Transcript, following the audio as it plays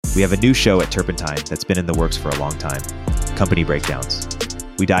We have a new show at Turpentine that's been in the works for a long time, Company Breakdowns.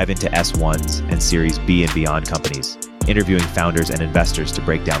 We dive into S1s and Series B and beyond companies, interviewing founders and investors to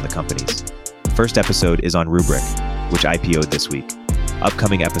break down the companies. First episode is on Rubrik, which IPO'd this week.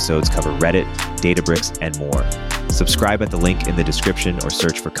 Upcoming episodes cover Reddit, Databricks, and more. Subscribe at the link in the description or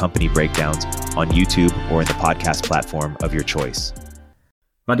search for Company Breakdowns on YouTube or in the podcast platform of your choice.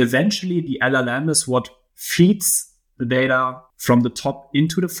 But eventually, the LLM is what feeds the data from the top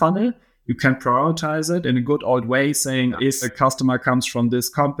into the funnel. You can prioritize it in a good old way, saying if a customer comes from this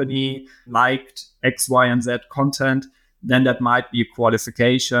company, liked X, Y, and Z content, then that might be a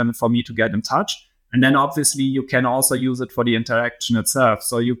qualification for me to get in touch. And then obviously you can also use it for the interaction itself.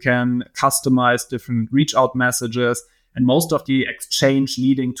 So you can customize different reach out messages, and most of the exchange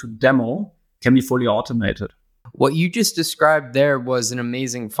leading to demo can be fully automated. What you just described there was an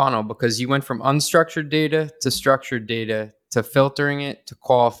amazing funnel, because you went from unstructured data to structured data to filtering it to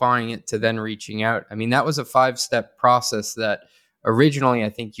qualifying it to then reaching out. I mean, that was a 5-step process that originally I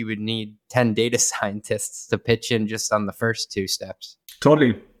think you would need 10 data scientists to pitch in just on the first 2 steps.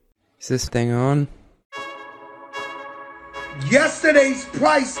 Totally. Is this thing on? Yesterday's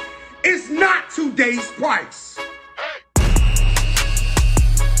price is not today's price.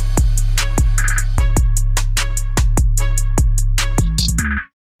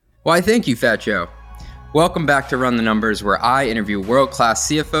 Why, thank you, Fat Joe. Welcome back to Run the Numbers, where I interview world-class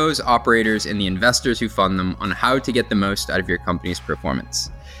CFOs, operators, and the investors who fund them on how to get the most out of your company's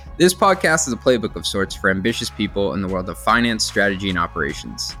performance. This podcast is a playbook of sorts for ambitious people in the world of finance, strategy, and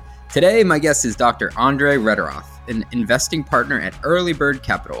operations. Today, my guest is Dr. Andre Retterath, an investing partner at Early Bird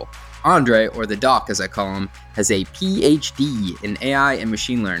Capital. Andre, or the Doc as I call him, has a PhD in AI and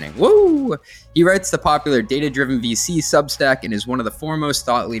machine learning. Woo! He writes the popular Data-Driven VC Substack and is one of the foremost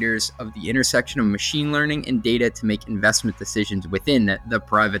thought leaders of the intersection of machine learning and data to make investment decisions within the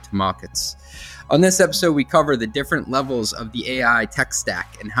private markets. On this episode, we cover the different levels of the AI tech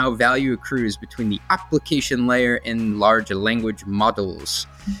stack and how value accrues between the application layer and large language models.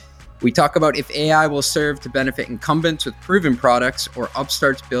 We talk about if AI will serve to benefit incumbents with proven products or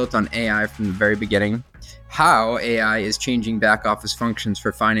upstarts built on AI from the very beginning, how AI is changing back office functions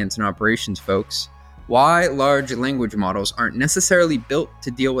for finance and operations folks, why large language models aren't necessarily built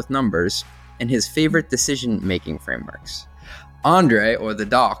to deal with numbers, and his favorite decision-making frameworks. Andre, or the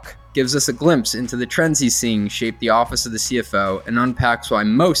Doc, gives us a glimpse into the trends he's seeing shape the office of the CFO and unpacks why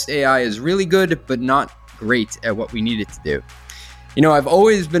most AI is really good but not great at what we need it to do. You know, I've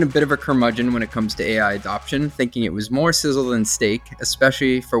always been a bit of a curmudgeon when it comes to AI adoption, thinking it was more sizzle than steak,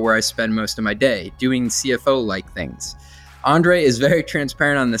 especially for where I spend most of my day, doing CFO-like things. Andre is very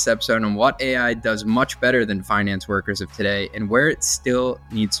transparent on this episode on what AI does much better than finance workers of today and where it still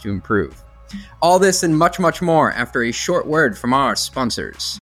needs to improve. All this and much, much more after a short word from our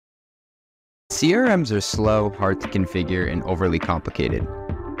sponsors. CRMs are slow, hard to configure, and overly complicated.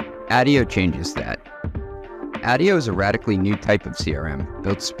 ADIO changes that. ADIO is a radically new type of CRM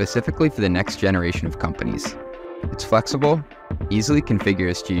built specifically for the next generation of companies. It's flexible, easily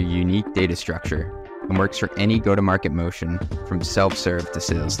configures to your unique data structure, and works for any go-to-market motion from self-serve to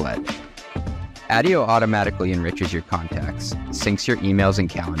sales-led. ADIO automatically enriches your contacts, syncs your emails and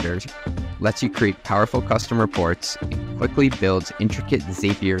calendars, lets you create powerful custom reports, and quickly builds intricate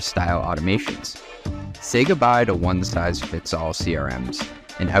Zapier-style automations. Say goodbye to one-size-fits-all CRMs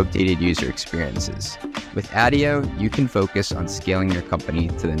and outdated user experiences. With ADIO, you can focus on scaling your company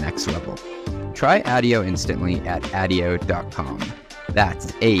to the next level. Try ADIO instantly at ADIO.com.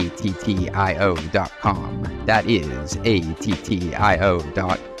 That's ATTIO.com. That is ATTIO.com.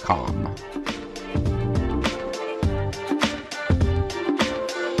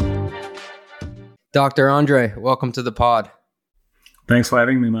 Dr. Andre, welcome to the pod. Thanks for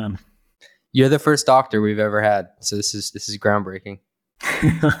having me, man. You're the first doctor we've ever had, so this is groundbreaking.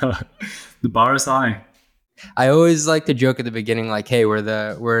 The bar is high. I always like to joke at the beginning, like, "Hey, we're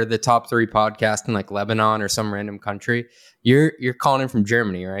the top 3 podcast in like Lebanon or some random country." You're calling in from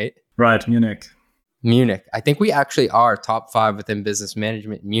Germany, right? Right, Munich. I think we actually are top 5 within business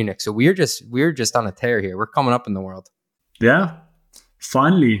management in Munich. So we're just on a tear here. We're coming up in the world. Yeah,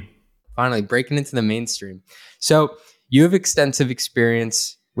 finally breaking into the mainstream. So you have extensive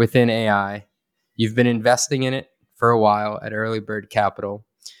experience within AI. You've been investing in it for a while at Early Bird Capital.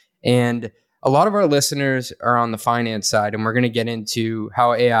 And a lot of our listeners are on the finance side, and we're going to get into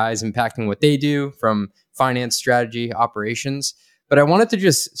how AI is impacting what they do from finance, strategy, operations. But I wanted to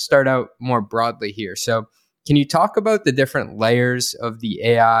just start out more broadly here. So can you talk about the different layers of the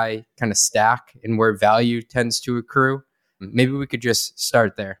AI kind of stack and where value tends to accrue? Maybe we could just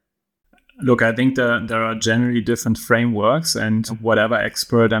start there. Look, I think there are generally different frameworks, and whatever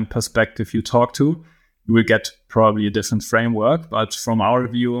expert and perspective you talk to, you will get probably a different framework. But from our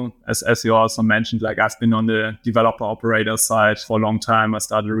view, as you also mentioned, like I've been on the developer operator side for a long time. I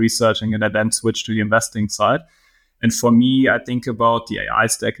started researching and I then switched to the investing side. And for me, I think about the AI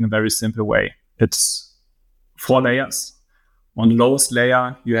stack in a very simple way. It's 4 layers. On the lowest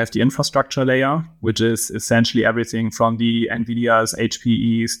layer, you have the infrastructure layer, which is essentially everything from the NVIDIA's,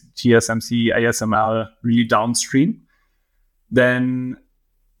 HPE's, TSMC, ASML, really downstream. Then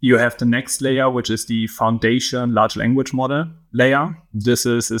you have the next layer, which is the foundation large language model layer. This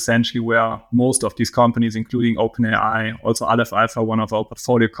is essentially where most of these companies, including OpenAI, also Aleph Alpha, one of our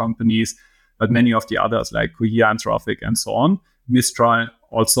portfolio companies, but many of the others like Cohere, Anthropic, and so on, Mistral,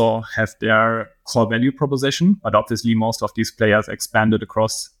 also have their core value proposition. But obviously, most of these players expanded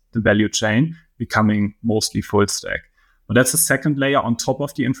across the value chain, becoming mostly full stack. But that's the second layer on top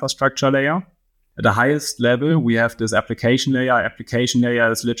of the infrastructure layer. At the highest level, we have this application layer. Application layer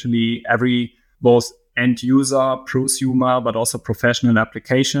is literally every both end user, prosumer, but also professional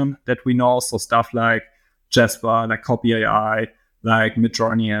application that we know. So stuff like Jasper, like Copy AI, like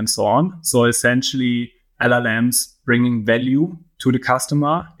Midjourney, and so on. So essentially, LLMs bringing value to the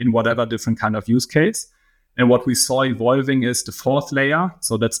customer in whatever different kind of use case. And what we saw evolving is the fourth layer.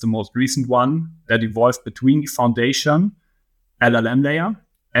 So that's the most recent one that evolved between the foundation LLM layer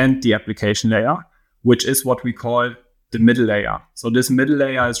and the application layer, which is what we call the middle layer. So this middle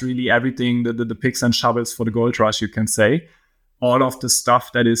layer is really everything, the picks and shovels for the gold rush, you can say. All of the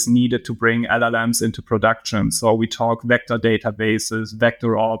stuff that is needed to bring LLMs into production. So we talk vector databases,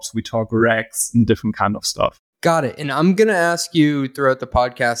 vector ops, we talk RAGs, and different kind of stuff. Got it. And I'm going to ask you throughout the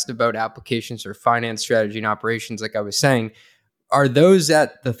podcast about applications or finance strategy and operations, like I was saying. Are those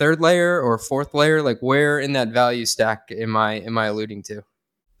at the third layer or fourth layer? Like where in that value stack am I alluding to?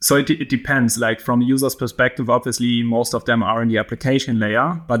 So it depends. Like from the user's perspective, obviously, most of them are in the application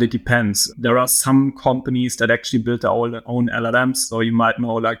layer, but it depends. There are some companies that actually build their own LLMs. So you might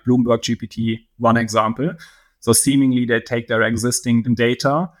know like Bloomberg GPT, one example. So seemingly they take their existing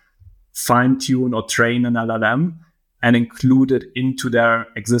data, fine-tune or train an LLM and include it into their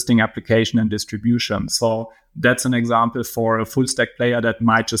existing application and distribution. So that's an example for a full stack player that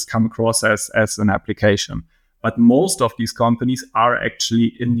might just come across as an application. But most of these companies are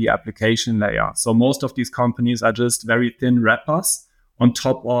actually in the application layer. So most of these companies are just very thin wrappers on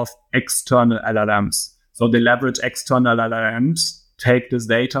top of external LLMs. So they leverage external LLMs, take this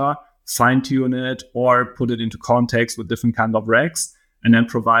data, fine-tune it, or put it into context with different kind of RAGs, and then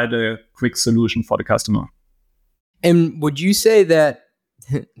provide a quick solution for the customer. And would you say that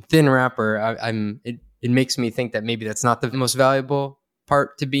thin wrapper, it makes me think that maybe that's not the most valuable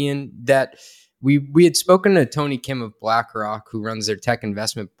part to be in, that we had spoken to Tony Kim of BlackRock, who runs their tech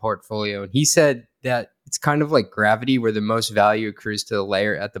investment portfolio, and he said that it's kind of like gravity, where the most value accrues to the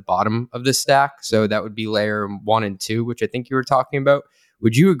layer at the bottom of the stack. So that would be layer 1 and 2, which I think you were talking about.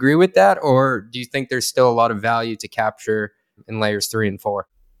 Would you agree with that? Or do you think there's still a lot of value to capture in layers 3 and 4?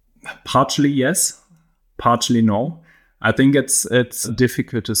 Partially yes, partially no. I think it's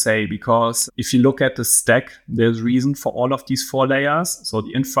difficult to say, because if you look at the stack, there's reason for all of these 4 layers. So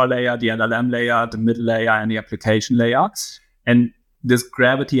the infra layer, the LLM layer, the middle layer, and the application layer. And this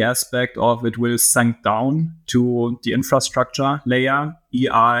gravity aspect of it will sink down to the infrastructure layer,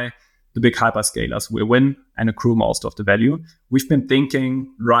 EI, the big hyperscalers will win and accrue most of the value. We've been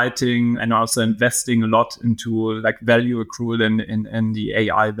thinking, writing, and also investing a lot into like value accrual in the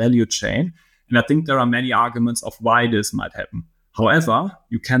AI value chain. And I think there are many arguments of why this might happen. However,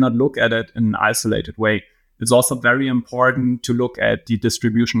 you cannot look at it in an isolated way. It's also very important to look at the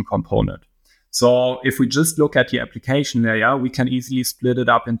distribution component. So if we just look at the application layer, we can easily split it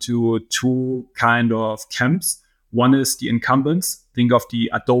up into 2 kind of camps. One is the incumbents, think of the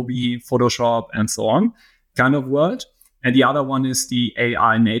Adobe, Photoshop, and so on kind of world. And the other one is the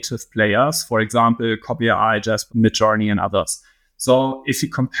AI native players, for example, Copy AI, Jasper, Midjourney, and others. So if you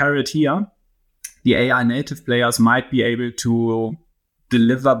compare it here, the AI native players might be able to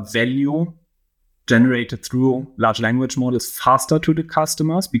deliver value generated through large language models faster to the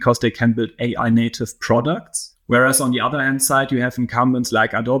customers because they can build AI native products. Whereas on the other hand side, you have incumbents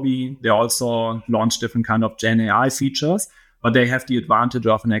like Adobe. They also launch different kind of Gen AI features, but they have the advantage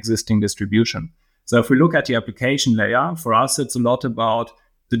of an existing distribution. So if we look at the application layer, for us, it's a lot about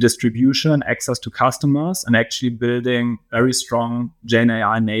the distribution, access to customers, and actually building very strong Gen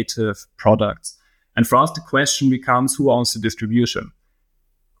AI native products. And for us, the question becomes, who owns the distribution?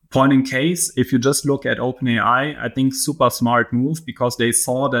 Point in case, if you just look at OpenAI, I think super smart move, because they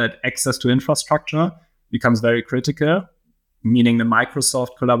saw that access to infrastructure becomes very critical. meaning the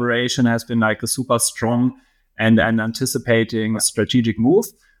Microsoft collaboration has been like a super strong and anticipating strategic move.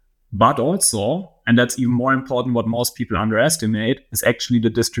 But also, and that's even more important, what most people underestimate, is actually the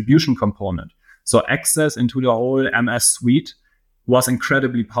distribution component. So access into the whole MS suite was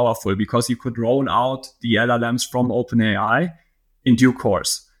incredibly powerful because you could roll out the LLMs from OpenAI in due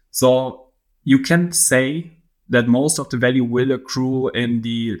course. So you can say that most of the value will accrue in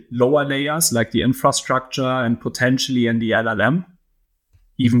the lower layers, like the infrastructure and potentially in the LLM.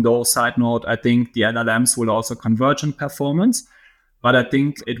 Even though, side note, I think the LLMs will also converge in performance, but I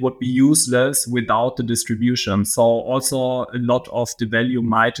think it would be useless without the distribution. So also a lot of the value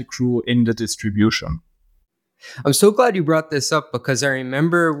might accrue in the distribution. I'm so glad you brought this up because I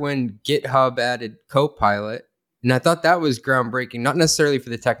remember when GitHub added Copilot, and I thought that was groundbreaking, not necessarily for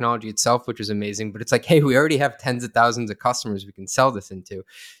the technology itself, which was amazing, but it's like, hey, we already have tens of thousands of customers we can sell this into.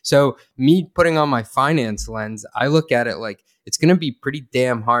 So me putting on my finance lens, I look at it like it's going to be pretty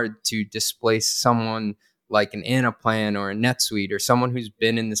damn hard to displace someone like an Anaplan or a NetSuite or someone who's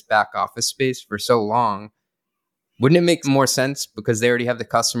been in this back office space for so long. Wouldn't it make more sense because they already have the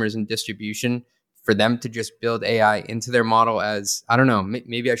customers and distribution for them to just build AI into their model as, I don't know,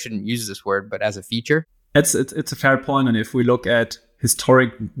 maybe I shouldn't use this word, but as a feature? It's a fair point. And if we look at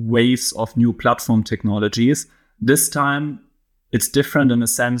historic waves of new platform technologies, this time it's different in the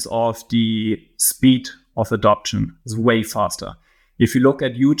sense of the speed of adoption is way faster. If you look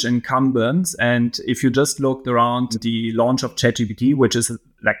at huge incumbents, and if you just looked around the launch of ChatGPT, which is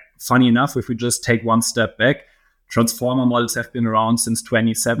like funny enough, if we just take one step back, transformer models have been around since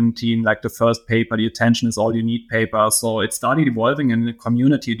 2017, like the first paper, the attention is all you need paper. So it started evolving in the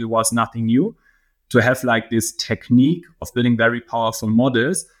community. There was nothing new to have like this technique of building very powerful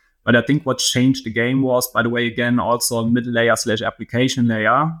models. But I think what changed the game was, by the way, again, also a middle layer / application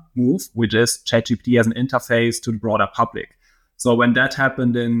layer move, which is ChatGPT as an interface to the broader public. So when that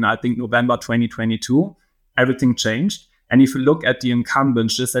happened in, I think, November 2022, everything changed. And if you look at the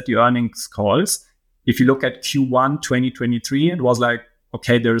incumbents, just at the earnings calls, if you look at Q1 2023, it was like,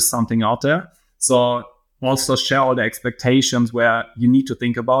 okay, there is something out there. So also share all the expectations where you need to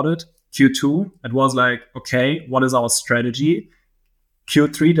think about it. Q2, it was like, okay, what is our strategy?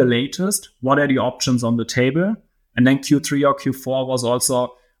 Q3, the latest, what are the options on the table? And then Q3 or Q4 was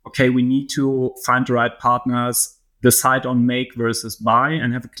also, okay, we need to find the right partners, decide on make versus buy,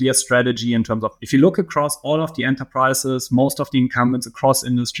 and have a clear strategy in terms of, if you look across all of the enterprises, most of the incumbents across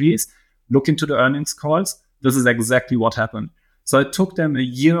industries, look into the earnings calls, this is exactly what happened. So it took them a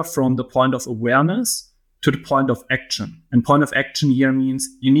year from the point of awareness to the point of action. And point of action here means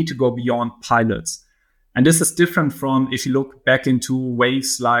you need to go beyond pilots. And this is different from if you look back into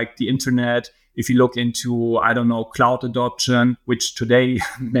waves like the internet, if you look into, I don't know, cloud adoption, which today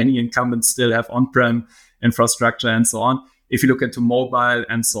many incumbents still have on-prem infrastructure and so on. If you look into mobile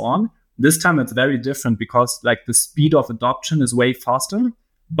and so on, this time it's very different because like the speed of adoption is way faster.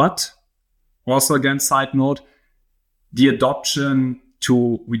 But also again, side note, the adoption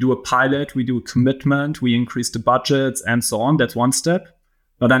to, we do a pilot, we do a commitment, we increase the budgets and so on. That's one step.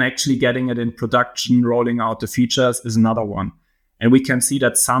 But then actually getting it in production, rolling out the features is another one. And we can see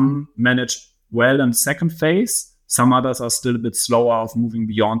that some manage well in the second phase. Some others are still a bit slower of moving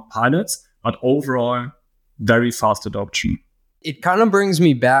beyond pilots, but overall, very fast adoption. It kind of brings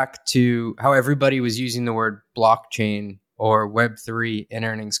me back to how everybody was using the word blockchain or Web3 in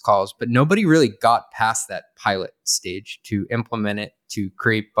earnings calls, but nobody really got past that pilot stage to implement it, to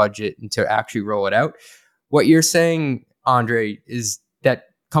create budget, and to actually roll it out. What you're saying, Andre, is that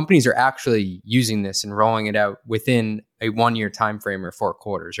companies are actually using this and rolling it out within a 1-year time frame or 4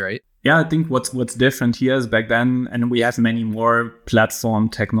 quarters, right? Yeah, I think what's different here is back then, and we have many more platform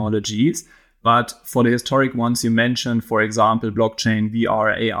technologies, but for the historic ones you mentioned, for example, blockchain,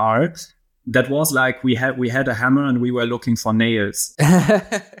 VR, AR, that was like we had a hammer and we were looking for nails.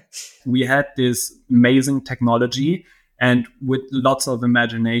 We had this amazing technology, and with lots of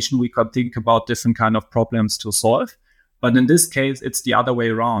imagination, we could think about different kind of problems to solve. But in this case, it's the other way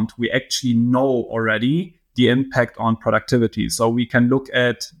around. We actually know already the impact on productivity. So we can look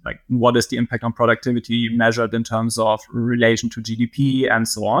at like what is the impact on productivity measured in terms of relation to GDP and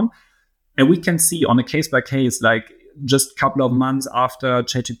so on. And we can see on a case by case, like just a couple of months after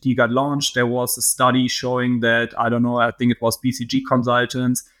ChatGPT got launched, there was a study showing that, I don't know, I think it was BCG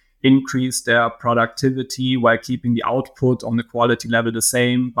consultants increased their productivity while keeping the output on the quality level the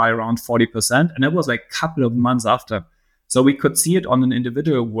same by around 40%. And that was like a couple of months after. So we could see it on an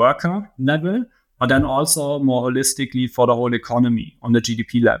individual worker level, but then also more holistically for the whole economy on the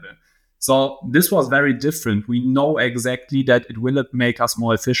GDP level. So this was very different. We know exactly that it will make us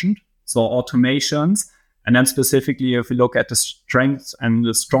more efficient. So automations And then specifically, if we look at the strengths and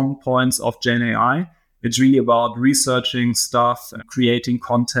the strong points of Gen AI, it's really about researching stuff, creating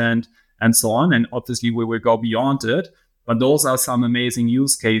content, and so on. And obviously, we will go beyond it. But those are some amazing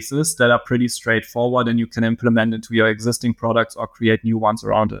use cases that are pretty straightforward and you can implement into your existing products or create new ones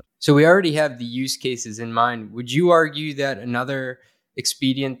around it. So we already have the use cases in mind. Would you argue that another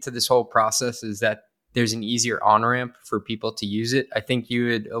expedient to this whole process is that there's an easier on-ramp for people to use it? I think you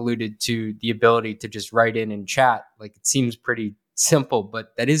had alluded to the ability to just write in and chat. Like, it seems pretty simple,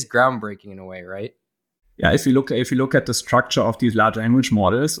 but that is groundbreaking in a way, right? Yeah, if you look at the structure of these large language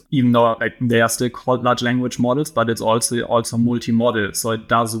models, even though they are still called large language models, but it's also multi-model. So it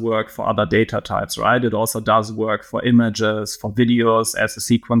does work for other data types, right? It also does work for images, for videos as a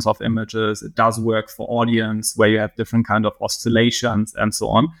sequence of images. It does work for audience where you have different kind of oscillations and so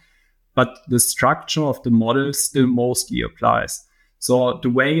on. But the structure of the model still mostly applies. So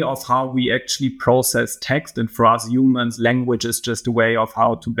the way of how we actually process text, and for us humans, language is just a way of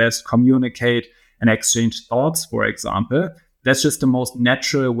how to best communicate and exchange thoughts, for example. That's just the most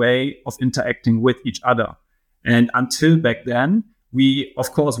natural way of interacting with each other. And until back then, we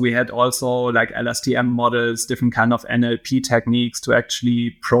had also like LSTM models, different kind of NLP techniques to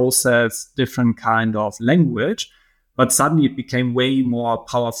actually process different kind of language. But suddenly it became way more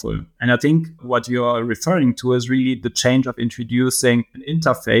powerful. And I think what you're referring to is really the change of introducing an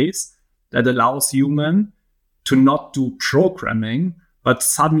interface that allows human to not do programming, but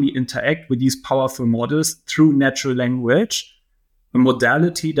suddenly interact with these powerful models through natural language, a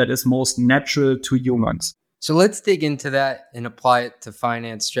modality that is most natural to humans. So let's dig into that and apply it to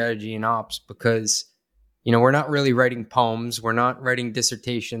finance, strategy, and ops, because we're not really writing poems, we're not writing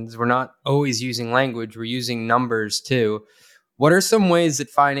dissertations, we're not always using language, we're using numbers too. What are some ways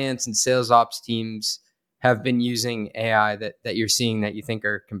that finance and sales ops teams have been using AI that you're seeing that you think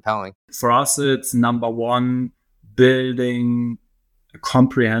are compelling? For us, it's number one, building a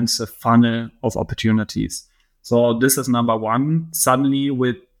comprehensive funnel of opportunities. So this is number one. Suddenly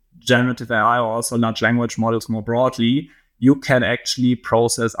with generative AI or also large language models more broadly, you can actually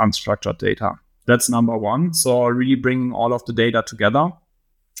process unstructured data. That's number one. So really bringing all of the data together.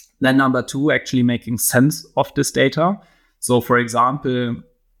 Then number two, actually making sense of this data. So for example,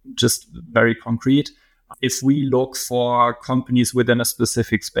 just very concrete, if we look for companies within a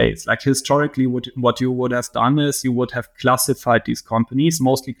specific space, like historically, what you would have done is you would have classified these companies,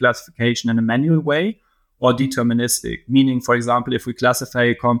 mostly classification in a manual way or deterministic. Meaning, for example, if we classify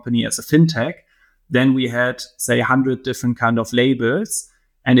a company as a fintech, then we had, say, 100 different kind of labels.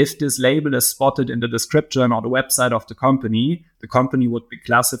 And if this label is spotted in the description or the website of the company would be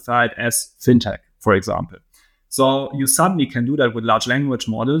classified as fintech, for example. So you suddenly can do that with large language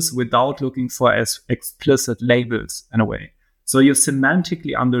models without looking for as explicit labels in a way. So you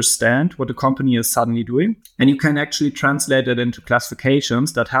semantically understand what the company is suddenly doing, and you can actually translate it into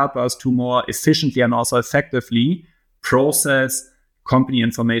classifications that help us to more efficiently and also effectively process company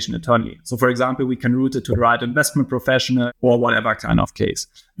information internally. So for example, we can route it to the right investment professional or whatever kind of case.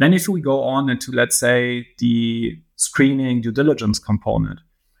 Then if we go on into, let's say, the screening due diligence component,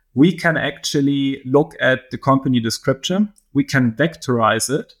 we can actually look at the company description, we can vectorize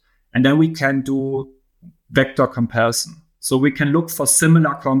it, and then we can do vector comparison. So we can look for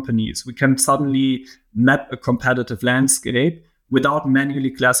similar companies. We can suddenly map a competitive landscape without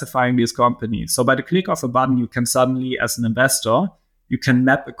manually classifying these companies. So by the click of a button, you can suddenly, as an investor, you can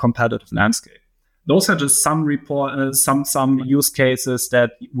map a competitive landscape. Those are just some use cases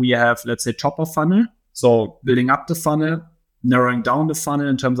that we have, let's say, top of funnel. So building up the funnel, narrowing down the funnel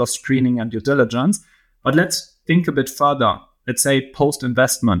in terms of screening and due diligence. But let's think a bit further. Let's say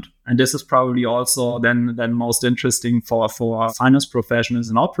post-investment. And this is probably also then most interesting for finance professionals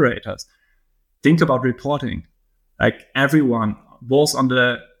and operators. Think about reporting. Like everyone, both on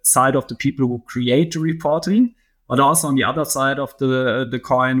the side of the people who create the reporting, but also on the other side of the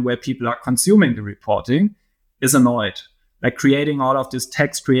coin where people are consuming the reporting, is annoyed. Like creating all of this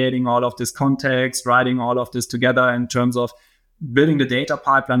text, creating all of this context, writing all of this together in terms of building the data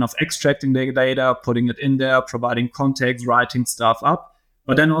pipeline of extracting the data, putting it in there, providing context, writing stuff up,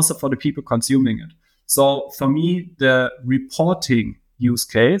 but then also for the people consuming it. So for me, the reporting use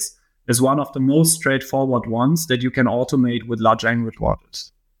case is one of the most straightforward ones that you can automate with large language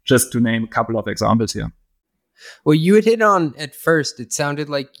models, just to name a couple of examples here. Well, you had hit on at first, it sounded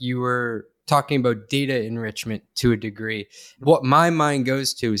like you were talking about data enrichment to a degree. What my mind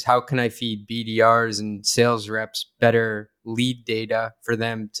goes to is how can I feed BDRs and sales reps better lead data for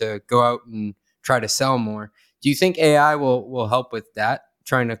them to go out and try to sell more? Do you think AI will help with that?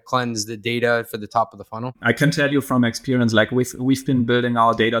 trying to cleanse the data for the top of the funnel? I can tell you from experience, like we've been building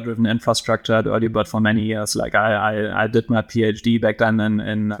our data-driven infrastructure at Earlybird for many years. Like I did my PhD back then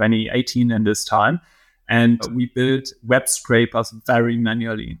in 2018 in this time, and we built web scrapers very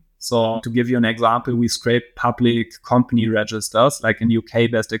manually. So to give you an example, we scrape public company registers, like in UK,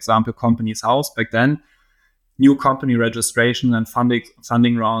 best example, Companies House back then. New company registration and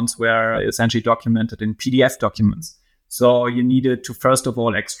funding rounds were essentially documented in PDF documents. So you needed to, first of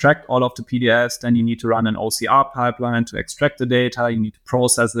all, extract all of the PDFs. Then you need to run an OCR pipeline to extract the data. You need to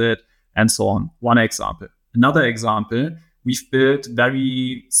process it and so on. One example. Another example, we've built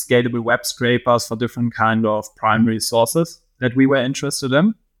very scalable web scrapers for different kind of primary sources that we were interested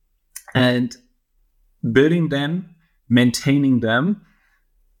in. And building them, maintaining them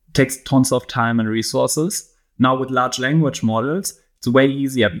takes tons of time and resources. Now with large language models, it's way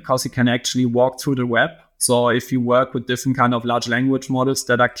easier because you can actually walk through the web. So if you work with different kind of large language models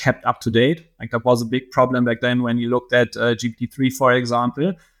that are kept up to date, like that was a big problem back then when you looked at GPT-3, for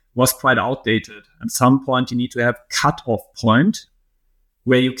example, was quite outdated. At some point, you need to have cut-off point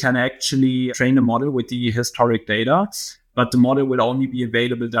where you can actually train a model with the historic data, but the model will only be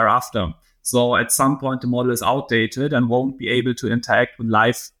available thereafter. So at some point, the model is outdated and won't be able to interact with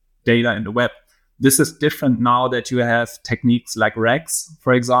live data in the web. This is different now that you have techniques like RAGs,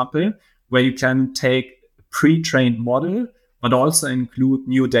 for example, where you can take a pre-trained model, but also include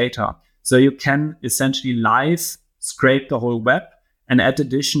new data. So you can essentially live scrape the whole web and add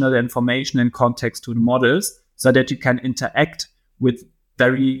additional information and context to the models so that you can interact with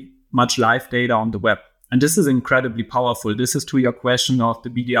very much live data on the web. And this is incredibly powerful. This is to your question of the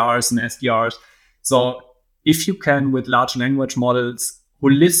BDRs and SDRs. So if you can, with large language models,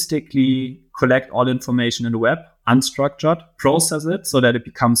 holistically collect all information in the web, unstructured, process it so that it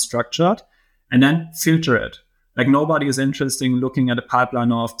becomes structured, and then filter it. Like nobody is interested in looking at a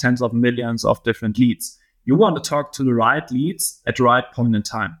pipeline of tens of millions of different leads. You want to talk to the right leads at the right point in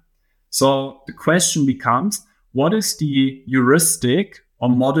time. So the question becomes, what is the heuristic or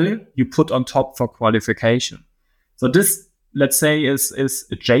model you put on top for qualification? So this, let's say, is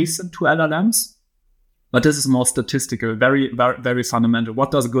adjacent to LLMs, but this is more statistical, very, very, very fundamental.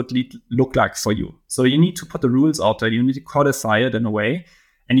 What does a good lead look like for you? So you need to put the rules out there. You need to codify it in a way.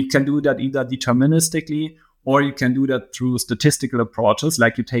 And you can do that either deterministically or you can do that through statistical approaches,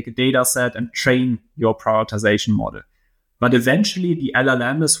 like you take a data set and train your prioritization model. But eventually, the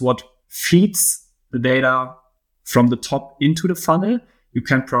LLM is what feeds the data from the top into the funnel. You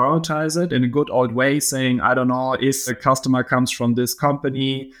can prioritize it in a good old way, saying, I don't know, if a customer comes from this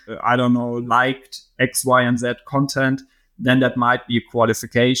company, liked X, Y, and Z content, then that might be a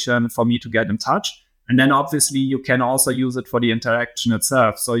qualification for me to get in touch. And then obviously you can also use it for the interaction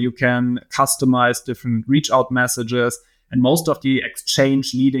itself. So you can customize different reach out messages, and most of the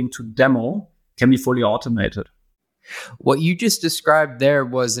exchange leading to demo can be fully automated. What you just described there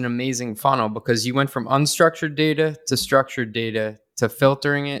was an amazing funnel because you went from unstructured data to structured data to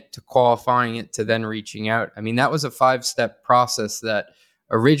filtering it, to qualifying it, to then reaching out. I mean, that was a 5-step process that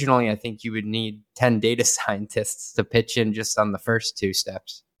originally I think you would need 10 data scientists to pitch in just on the first 2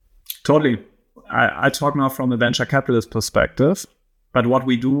 steps. Totally. I talk now from a venture capitalist perspective, but what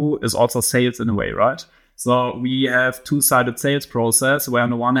we do is also sales in a way, right? So we have 2-sided sales process where on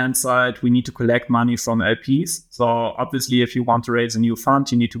the one hand side, we need to collect money from LPs. So obviously, if you want to raise a new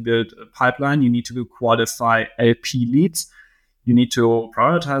fund, you need to build a pipeline. You need to qualify LP leads. You need to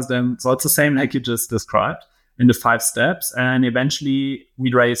prioritize them. So it's the same like you just described in the 5 steps. And eventually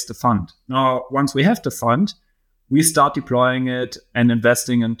we raise the fund. Now, once we have the fund, we start deploying it and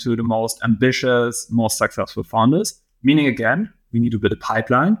investing into the most ambitious, most successful founders. Meaning, again, we need to build a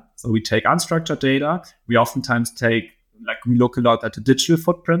pipeline. So we take unstructured data. We oftentimes we look a lot at the digital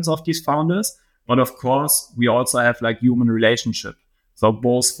footprints of these founders. But of course, we also have human relationship. So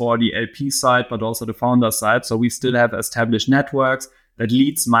both for the LP side, but also the founder side. So we still have established networks that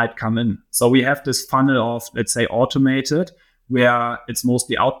leads might come in. So we have this funnel of, let's say, automated, where it's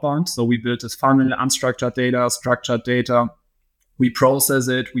mostly outbound. So we build this funnel, unstructured data, structured data. We process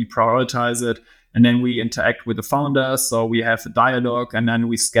it, we prioritize it, and then we interact with the founders. So we have a dialogue, and then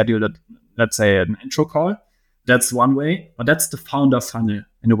we schedule it, let's say, an intro call. That's one way, but that's the founder funnel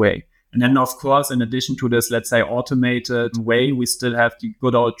in a way. And then, of course, in addition to this, let's say, automated way, we still have the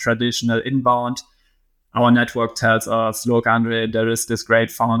good old traditional inbound. Our network tells us, look, Andre, there is this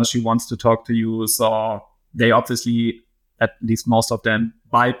great founder. She wants to talk to you. So they obviously, at least most of them,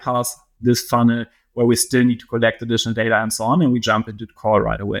 bypass this funnel where we still need to collect additional data and so on. And we jump into the call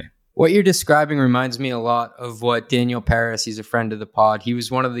right away. What you're describing reminds me a lot of what Daniel Paris, he's a friend of the pod. He was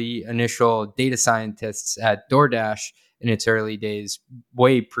one of the initial data scientists at DoorDash. in its early days,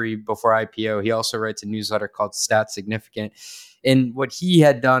 way before IPO. He also writes a newsletter called Stat Significant. And what he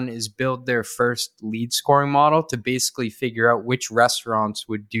had done is build their first lead scoring model to basically figure out which restaurants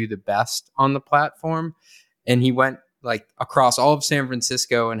would do the best on the platform. And he went like across all of San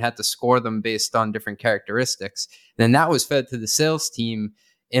Francisco and had to score them based on different characteristics. And then that was fed to the sales team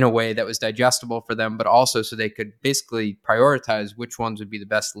in a way that was digestible for them, but also so they could basically prioritize which ones would be the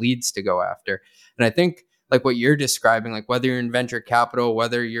best leads to go after. And I think like what you're describing, like whether you're in venture capital,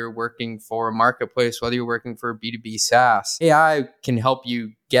 whether you're working for a marketplace, whether you're working for a B2B SaaS, AI can help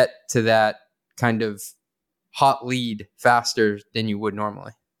you get to that kind of hot lead faster than you would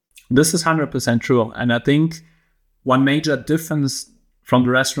normally. This is 100% true. And I think one major difference from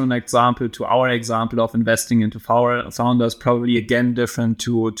the restaurant example to our example of investing into founders, probably again different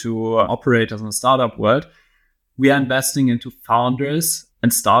to operators in the startup world. We are investing into founders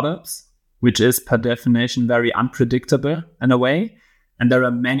and startups, which is per definition very unpredictable in a way. And there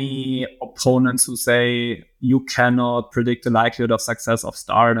are many opponents who say you cannot predict the likelihood of success of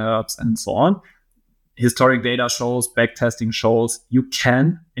startups and so on. Historic data shows, backtesting shows you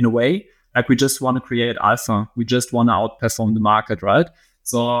can in a way. Like we just want to create alpha. We just want to outperform the market, right?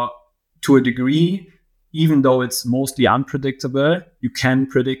 So to a degree, even though it's mostly unpredictable, you can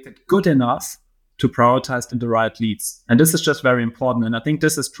predict it good enough to prioritize the right leads. And this is just very important. And I think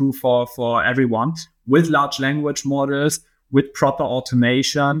this is true for everyone with large language models, with proper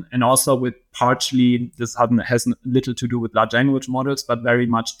automation, and also with partially, this has little to do with large language models, but very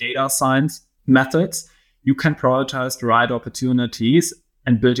much data science methods. You can prioritize the right opportunities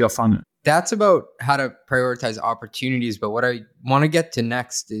and build your funnel. That's about how to prioritize opportunities. But what I want to get to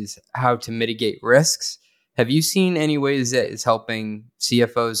next is how to mitigate risks. Have you seen any ways that is helping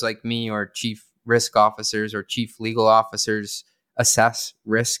CFOs like me or chief risk officers or chief legal officers assess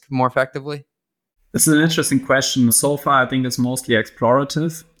risk more effectively? This is an interesting question. So far, I think it's mostly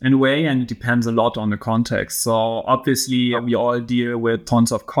explorative in a way, and it depends a lot on the context. So obviously, we all deal with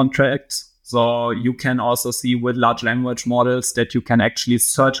tons of contracts. So you can also see with large language models that you can actually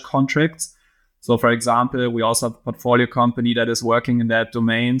search contracts. So for example, we also have a portfolio company that is working in that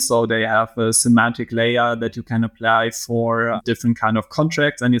domain. So they have a semantic layer that you can apply for different kind of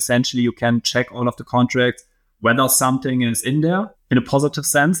contracts. And essentially you can check all of the contracts, whether something is in there in a positive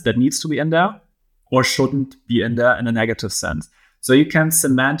sense that needs to be in there or shouldn't be in there in a negative sense. So you can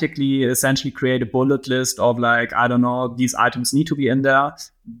semantically essentially create a bullet list of like, I don't know, these items need to be in there.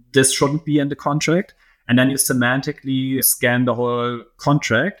 This shouldn't be in the contract. And then you semantically scan the whole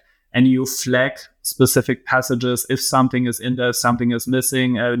contract and you flag specific passages if something is in there, if something is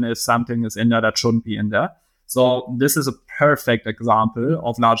missing, and if something is in there that shouldn't be in there. So this is a perfect example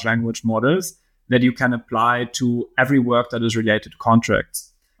of large language models that you can apply to every work that is related to contracts.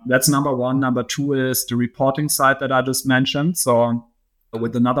 That's number one. Number two is the reporting side that I just mentioned. So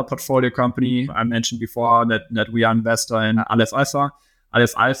with another portfolio company, I mentioned before that we are investor in Aleph Alpha.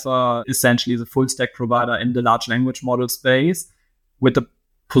 Aleph Alpha essentially is a full stack provider in the large language model space with a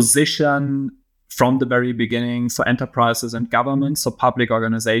position from the very beginning for enterprises and governments, so public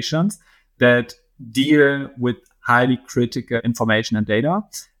organizations that deal with highly critical information and data.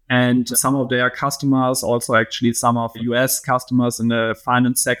 And some of their customers, also actually some of US customers in the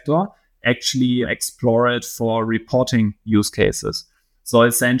finance sector, actually explore it for reporting use cases. So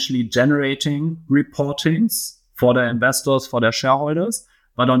essentially generating reportings for their investors, for their shareholders,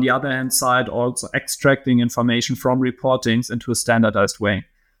 but on the other hand side, also extracting information from reportings into a standardized way.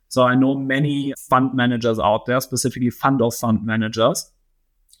 So I know many fund managers out there, specifically fund of fund managers.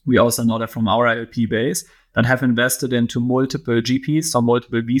 We also know that from our LP base, that have invested into multiple GPs, so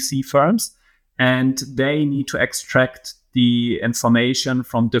multiple VC firms, and they need to extract the information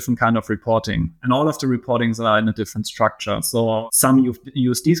from different kind of reporting. And all of the reportings are in a different structure. So some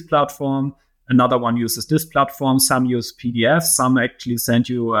use this platform, another one uses this platform, some use PDF, some actually send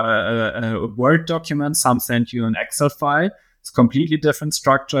you a Word document, some send you an Excel file. It's completely different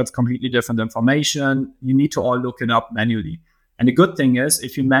structure, it's completely different information. You need to all look it up manually. And the good thing is,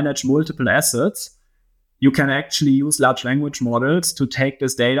 if you manage multiple assets, you can actually use large language models to take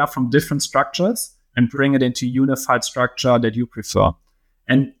this data from different structures and bring it into a unified structure that you prefer.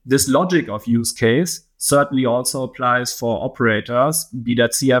 And this logic of use case certainly also applies for operators, be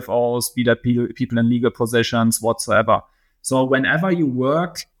that CFOs, be that people in legal positions, whatsoever. So whenever you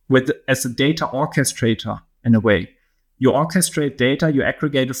work as a data orchestrator in a way, you orchestrate data, you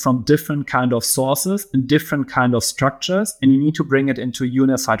aggregate it from different kind of sources and different kind of structures, and you need to bring it into a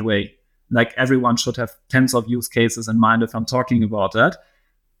unified way. Like everyone should have tens of use cases in mind if I'm talking about that.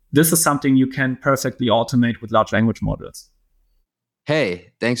 This is something you can perfectly automate with large language models.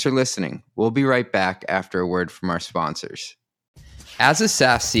 Hey, thanks for listening. We'll be right back after a word from our sponsors. As a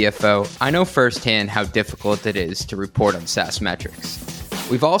SaaS CFO, I know firsthand how difficult it is to report on SaaS metrics.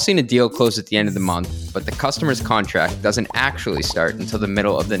 We've all seen a deal close at the end of the month, but the customer's contract doesn't actually start until the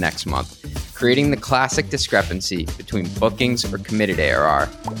middle of the next month, creating the classic discrepancy between bookings or committed ARR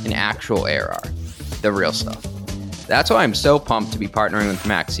and actual ARR, the real stuff. That's why I'm so pumped to be partnering with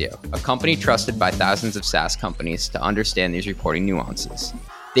Maxio, a company trusted by thousands of SaaS companies to understand these reporting nuances.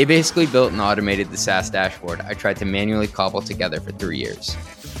 They basically built and automated the SaaS dashboard I tried to manually cobble together for 3 years.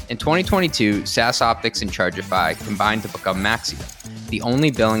 In 2022, SaaS Optics and Chargify combined to become Maxio, the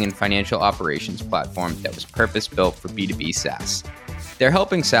only billing and financial operations platform that was purpose-built for B2B SaaS. They're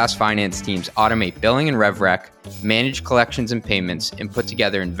helping SaaS finance teams automate billing and RevRec, manage collections and payments, and put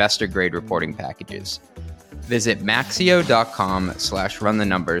together investor-grade reporting packages. Visit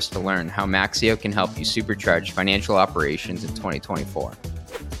maxio.com/runthenumbers to learn how Maxio can help you supercharge financial operations in 2024.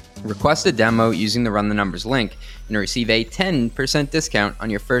 Request a demo using the Run the Numbers link and receive a 10% discount on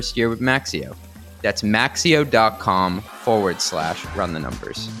your first year with Maxio. That's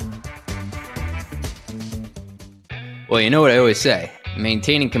maxio.com/runthenumbers. Well, you know what I always say,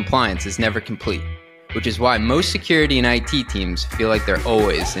 maintaining compliance is never complete, which is why most security and IT teams feel like they're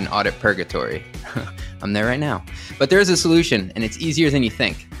always in audit purgatory. I'm there right now. But there is a solution, and it's easier than you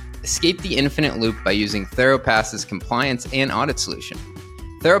think. Escape the infinite loop by using ThoroPass's compliance and audit solution.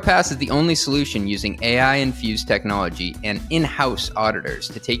 ThoroPass is the only solution using AI-infused technology and in-house auditors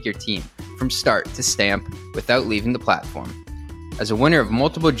to take your team from start to stamp without leaving the platform. As a winner of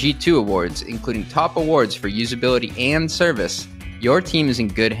multiple G2 awards, including top awards for usability and service, your team is in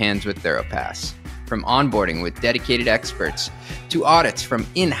good hands with ThoroPass. From onboarding with dedicated experts to audits from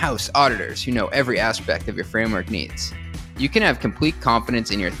in-house auditors who know every aspect of your framework needs, you can have complete confidence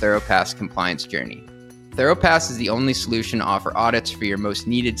in your ThoroPass compliance journey. ThoroPass is the only solution to offer audits for your most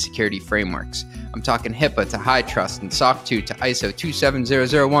needed security frameworks. I'm talking HIPAA to HITRUST and SOC 2 to ISO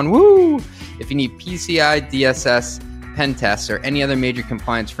 27001. Woo! If you need PCI, DSS, pen tests, or any other major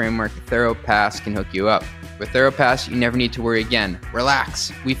compliance framework, ThoroPass can hook you up. With ThoroPass, you never need to worry again.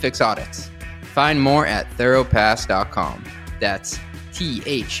 Relax, we fix audits. Find more at thoropass.com. That's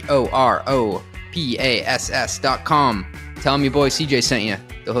THOROPASS.com. Tell them your boy CJ sent you.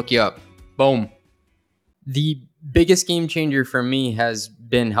 They'll hook you up. Boom. The biggest game changer for me has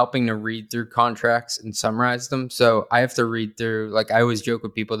been helping to read through contracts and summarize them. So I have to read through, like I always joke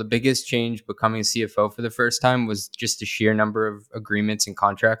with people, the biggest change becoming a CFO for the first time was just the sheer number of agreements and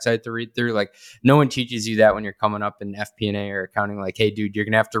contracts I had to read through. Like no one teaches you that when you're coming up in FP&A or accounting. Like, hey, dude, you're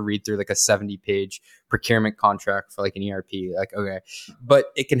going to have to read through like a 70-page procurement contract for like an ERP. Like, okay.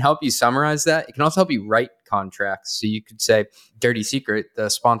 But it can help you summarize that. It can also help you write contracts. So you could say, dirty secret, the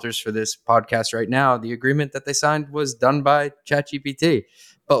sponsors for this podcast right now, the agreement that they signed was done by ChatGPT.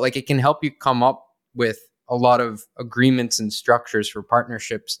 But like it can help you come up with a lot of agreements and structures for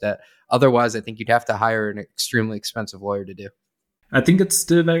partnerships that otherwise I think you'd have to hire an extremely expensive lawyer to do. I think it's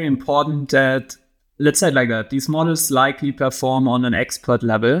still very important that, let's say it like that, these models likely perform on an expert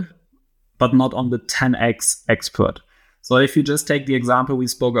level, but not on the 10x expert. So if you just take the example we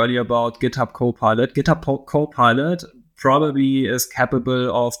spoke earlier about GitHub Copilot, GitHub Copilot probably is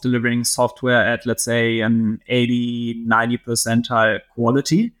capable of delivering software at, let's say, an 80, 90 percentile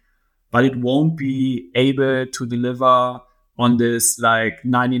quality, but it won't be able to deliver on this like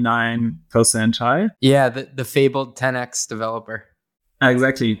 99 percentile. Yeah, the fabled 10x developer.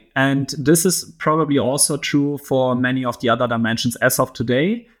 Exactly. And this is probably also true for many of the other dimensions as of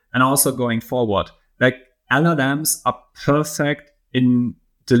today and also going forward. Like LLMs are perfect in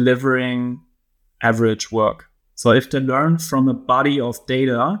delivering average work. So if they learn from a body of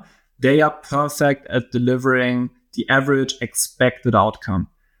data, they are perfect at delivering the average expected outcome.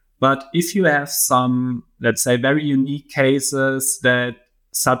 But if you have some, let's say, very unique cases that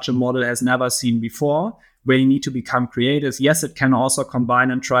such a model has never seen before, where you need to become creative, yes, it can also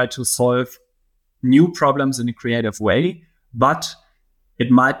combine and try to solve new problems in a creative way, but it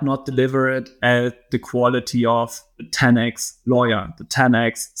might not deliver it at the quality of the 10x lawyer, the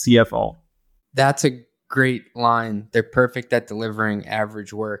 10x CFO. That's a great line. They're perfect at delivering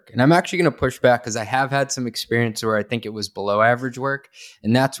average work. And I'm actually going to push back because I have had some experience where I think it was below average work.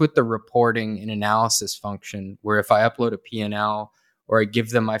 And that's with the reporting and analysis function, where if I upload a P&L or I give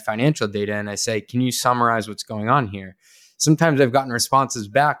them my financial data and I say, can you summarize what's going on here? Sometimes I've gotten responses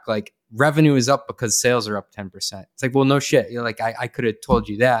back like, revenue is up because sales are up 10%. It's like, well, no shit. You're like, I could have told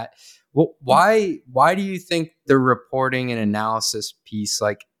you that. Well, why do you think the reporting and analysis piece,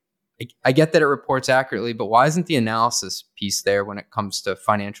 like, I get that it reports accurately, but why isn't the analysis piece there when it comes to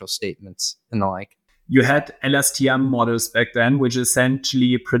financial statements and the like? you had LSTM models back then, which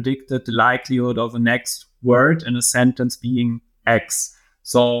essentially predicted the likelihood of the next word in a sentence being X.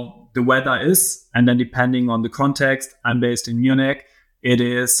 So the weather is, and then depending on the context, I'm based in Munich, it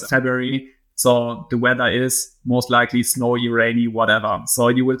is February. So the weather is most likely snowy, rainy, whatever. So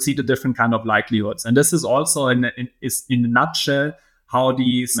you will see the different kind of likelihoods. And this is also is in a nutshell how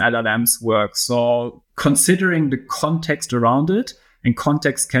these LLMs work. So considering the context around it, and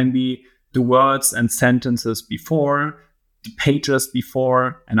context can be the words and sentences before, the pages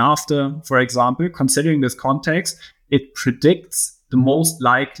before and after, for example, considering this context, it predicts the most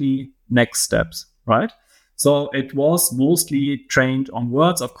likely next steps, right? So it was mostly trained on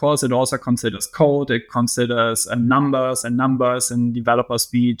words. Of course, it also considers code. It considers numbers in developer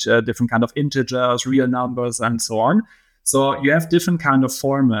speech, different kind of integers, real numbers, and so on. So you have different kind of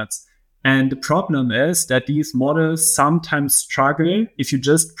formats. And the problem is that these models sometimes struggle if you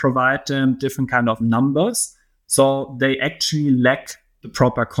just provide them different kind of numbers. So they actually lack the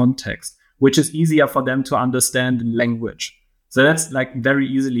proper context, which is easier for them to understand in language. So that's like very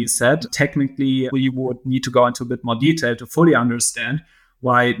easily said. Technically, we would need to go into a bit more detail to fully understand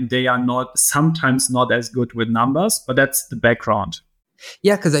why they are sometimes not as good with numbers, but that's the background.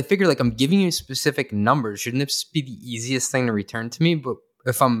 Yeah, because I figure like I'm giving you specific numbers. Shouldn't this be the easiest thing to return to me? But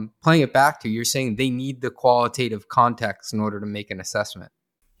if I'm playing it back to you, you're saying they need the qualitative context in order to make an assessment.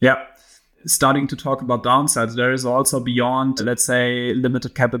 Yeah. Starting to talk about downsides, there is also beyond, let's say,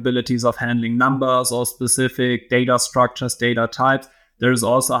 limited capabilities of handling numbers or specific data structures, data types, there is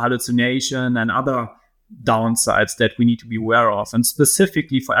also hallucination and other downsides that we need to be aware of. And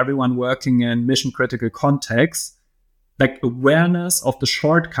specifically for everyone working in mission critical contexts, like awareness of the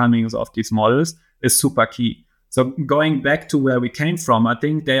shortcomings of these models is super key. So going back to where we came from, I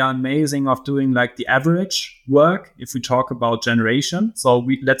think they are amazing of doing like the average work if we talk about generation. So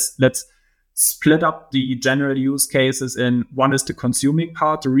let's split up the general use cases in one is the consuming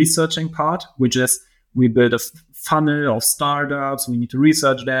part, the researching part, which is we build a funnel of startups, we need to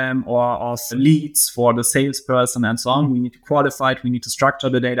research them, or of leads for the salesperson and so on. We need to qualify it, we need to structure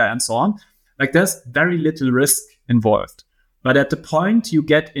the data and so on. Like there's very little risk involved. But at the point you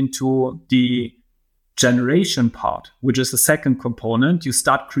get into the generation part, which is the second component, you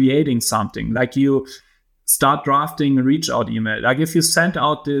start creating something. Like you start drafting a reach out email. Like if you send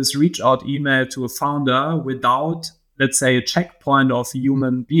out this reach out email to a founder without, let's say, a checkpoint of a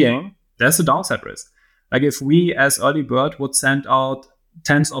human being, there's a downside risk. Like if we as early bird would send out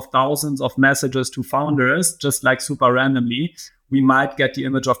tens of thousands of messages to founders, just like super randomly, we might get the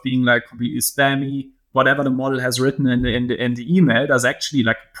image of being like completely spammy. Whatever the model has written in the email, there's actually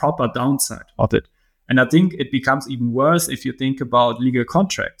like a proper downside of it. And I think it becomes even worse if you think about legal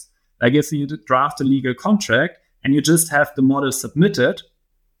contracts. Like if you draft a legal contract and you just have the model submitted,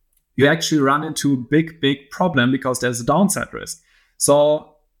 you actually run into a big problem because there's a downside risk.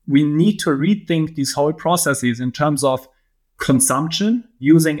 So we need to rethink these whole processes in terms of consumption,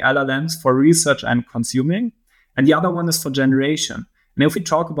 using LLMs for research and consuming. And the other one is for generation. And if we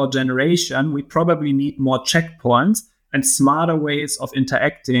talk about generation, we probably need more checkpoints and smarter ways of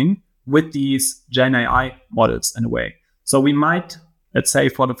interacting with these Gen AI models in a way. So we might, let's say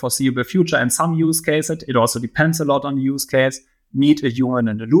for the foreseeable future, in some use cases, it also depends a lot on the use case, need a human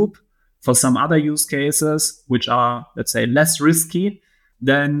in the loop. For some other use cases, which are, let's say, less risky,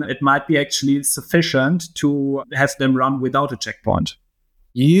 then it might be actually sufficient to have them run without a checkpoint.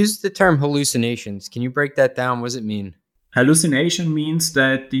 You used the term hallucinations. Can you break that down? What does it mean? Hallucination means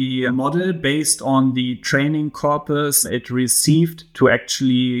that the model, based on the training corpus it received to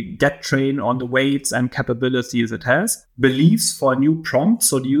actually get trained on the weights and capabilities it has, believes for a new prompt.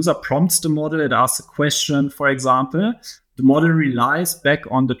 So the user prompts the model, it asks a question, for example. The model relies back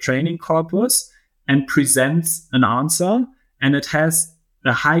on the training corpus and presents an answer, and it has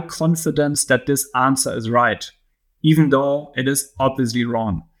a high confidence that this answer is right, even though it is obviously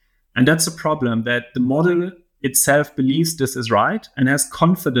wrong. And that's a problem, that the model itself believes this is right and has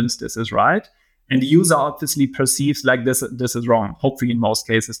confidence this is right, and the user obviously perceives like this is wrong. Hopefully in most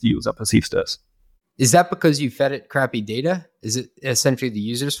cases the user perceives this. Is that because you fed it crappy data? Is it essentially the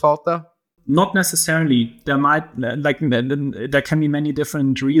user's fault though? Not necessarily. There can be many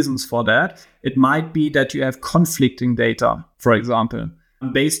different reasons for that. It might be that you have conflicting data, for example.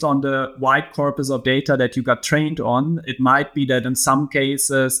 Based on the wide corpus of data that you got trained on, it might be that in some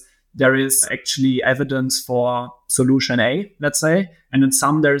cases there is actually evidence for solution A, let's say, and in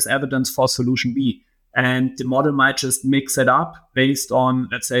some there is evidence for solution B. And the model might just mix it up based on,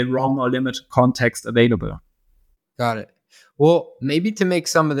 let's say, wrong or limited context available. Got it. Well, maybe to make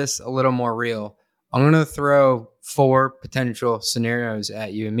some of this a little more real, I'm going to throw 4 potential scenarios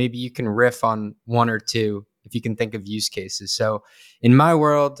at you, and maybe you can riff on 1 or 2 if you can think of use cases. So in my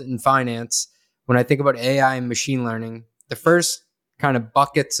world, in finance, when I think about AI and machine learning, the first kind of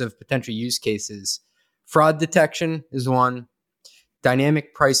buckets of potential use cases, fraud detection is one,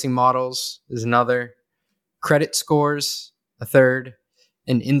 dynamic pricing models is another, credit scores a third,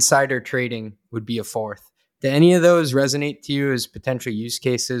 and insider trading would be a fourth. Do any of those resonate to you as potential use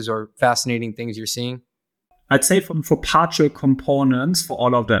cases or fascinating things you're seeing? I'd say for partial components, for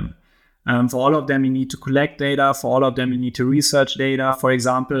all of them. For all of them, you need to collect data. For all of them, you need to research data. For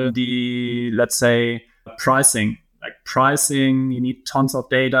example, let's say pricing. Like pricing, you need tons of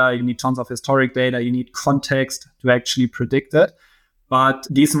data. You need tons of historic data. You need context to actually predict it. But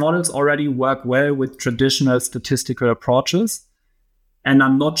these models already work well with traditional statistical approaches. And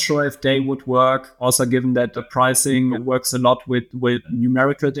I'm not sure if they would work, also given that the pricing works a lot with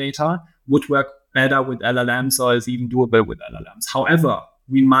numerical data, would work better with LLMs or is even doable with LLMs. However,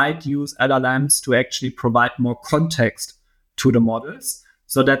 we might use LLMs to actually provide more context to the models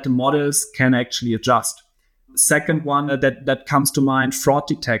so that the models can actually adjust. Second one that comes to mind, fraud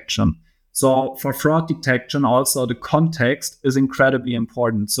detection. So for fraud detection, also the context is incredibly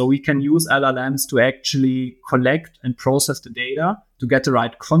important. So we can use LLMs to actually collect and process the data to get the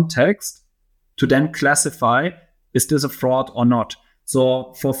right context to then classify, is this a fraud or not?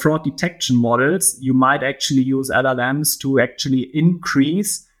 So for fraud detection models, you might actually use LLMs to actually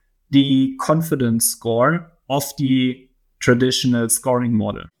increase the confidence score of the traditional scoring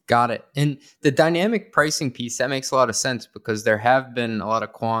model. Got it. And the dynamic pricing piece, that makes a lot of sense because there have been a lot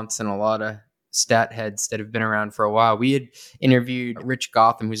of quants and a lot of stat heads that have been around for a while. We had interviewed Rich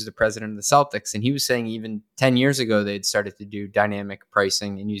Gotham, who's the president of the Celtics, and he was saying even 10 years ago, they'd started to do dynamic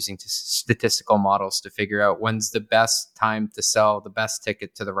pricing and using statistical models to figure out when's the best time to sell the best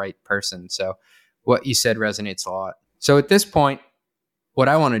ticket to the right person. So what you said resonates a lot. So at this point, what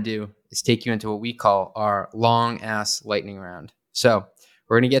I want to do is take you into what we call our long ass lightning round. So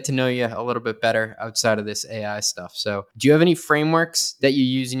we're going to get to know you a little bit better outside of this AI stuff. So do you have any frameworks that you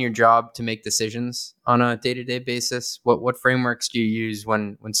use in your job to make decisions on a day-to-day basis? What frameworks do you use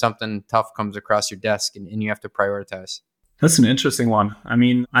when something tough comes across your desk and you have to prioritize? That's an interesting one. I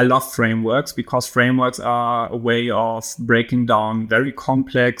mean, I love frameworks because frameworks are a way of breaking down very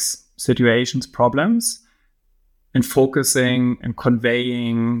complex situations, problems, and focusing and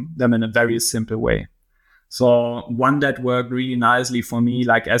conveying them in a very simple way. So one that worked really nicely for me,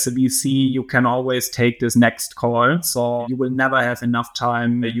 like as a VC, you can always take this next call. So you will never have enough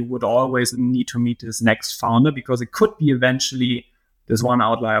time. You would always need to meet this next founder because it could be eventually this one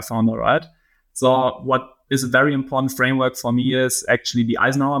outlier founder, right? So what is a very important framework for me is actually the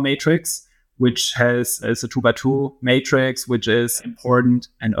Eisenhower matrix, which is a 2x2 matrix, which is important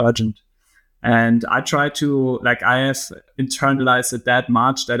and urgent. And I try to, I have internalized it that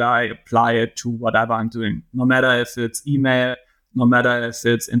much that I apply it to whatever I'm doing, no matter if it's email, no matter if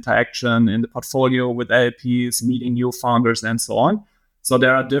it's interaction in the portfolio with LPs, meeting new founders, and so on. So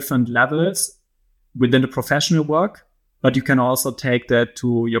there are different levels within the professional work, but you can also take that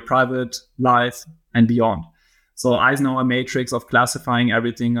to your private life and beyond. So Eisenhower matrix of classifying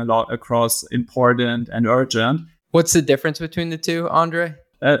everything a lot across important and urgent. What's the difference between the two, Andre?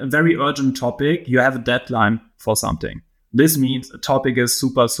 A very urgent topic, you have a deadline for something. This means a topic is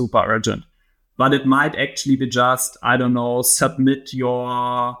super, super urgent. But it might actually be just, submit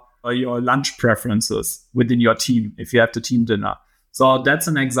your lunch preferences within your team if you have the team dinner. So that's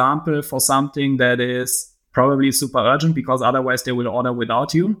an example for something that is probably super urgent because otherwise they will order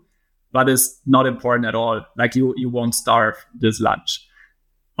without you, but it's not important at all. Like you won't starve this lunch.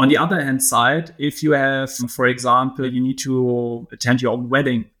 On the other hand side, if you have, for example, you need to attend your own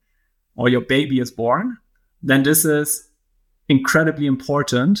wedding or your baby is born, then this is incredibly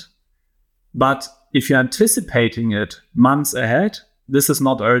important. But if you're anticipating it months ahead, this is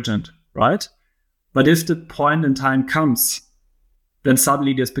not urgent, right? But if the point in time comes, then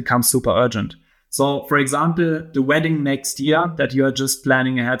suddenly this becomes super urgent. So, for example, the wedding next year that you're just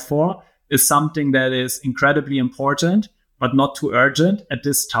planning ahead for is something that is incredibly important, but not too urgent at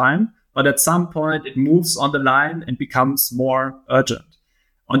this time. But at some point, it moves on the line and becomes more urgent.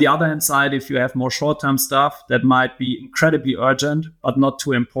 On the other hand side, if you have more short-term stuff that might be incredibly urgent, but not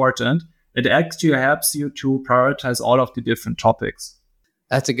too important, it actually helps you to prioritize all of the different topics.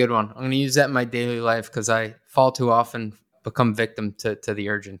 That's a good one. I'm going to use that in my daily life because I fall too often, become victim to the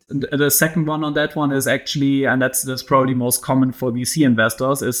urgent. The second one on that one is actually, and that's probably most common for VC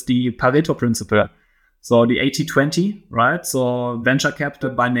investors, is the Pareto principle. So the 80-20, right? So venture capital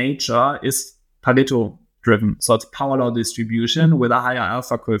by nature is Pareto driven. So it's power law distribution with a higher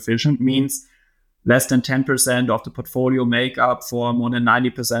alpha coefficient means less than 10% of the portfolio make up for more than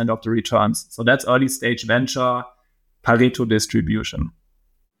 90% of the returns. So that's early stage venture Pareto distribution.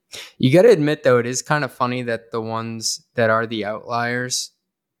 You got to admit, though, it is kind of funny that the ones that are the outliers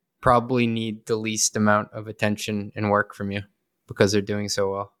probably need the least amount of attention and work from you because they're doing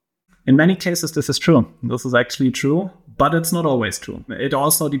so well. In many cases, this is true. This is actually true, but it's not always true. It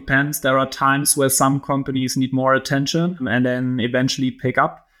also depends. There are times where some companies need more attention and then eventually pick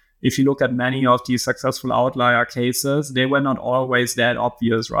up. If you look at many of these successful outlier cases, they were not always that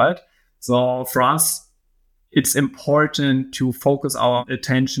obvious, right? So for us, it's important to focus our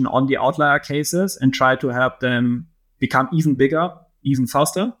attention on the outlier cases and try to help them become even bigger, even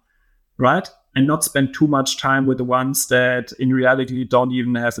faster, right? And not spend too much time with the ones that in reality don't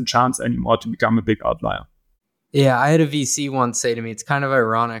even have a chance anymore to become a big outlier. Yeah, I had a VC once say to me, it's kind of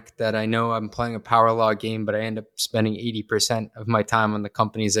ironic that I know I'm playing a power law game, but I end up spending 80% of my time on the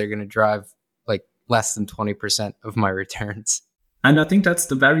companies that are going to drive like less than 20% of my returns. And I think that's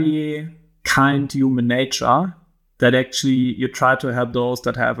the very kind human nature that actually you try to help those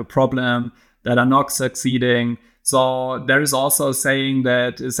that have a problem, that are not succeeding. So there is also a saying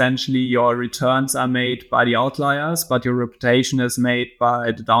that essentially your returns are made by the outliers, but your reputation is made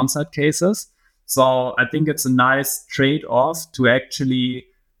by the downside cases. So I think it's a nice trade-off to actually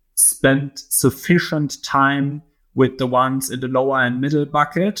spend sufficient time with the ones in the lower and middle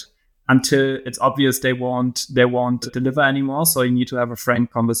bucket until it's obvious they won't deliver anymore. So you need to have a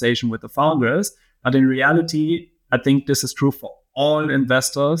frank conversation with the founders. But in reality, I think this is true for all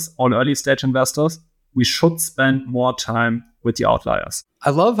investors, all early stage investors. We should spend more time with the outliers.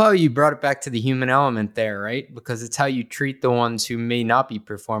 I love how you brought it back to the human element there, right? Because it's how you treat the ones who may not be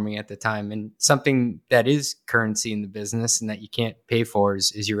performing at the time. And something that is currency in the business and that you can't pay for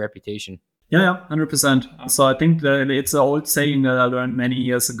is your reputation. Yeah, 100%. So I think that it's an old saying that I learned many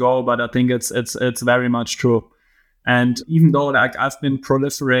years ago, but I think it's very much true. And even though like I've been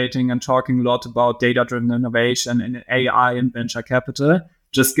proliferating and talking a lot about data-driven innovation and AI and venture capital,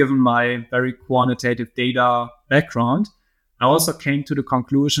 just given my very quantitative data background, I also came to the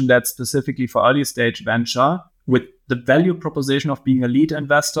conclusion that specifically for early stage venture, with the value proposition of being a lead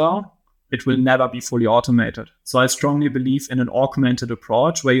investor, it will never be fully automated. So I strongly believe in an augmented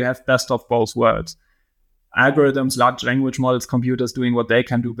approach where you have best of both worlds. Algorithms, large language models, computers doing what they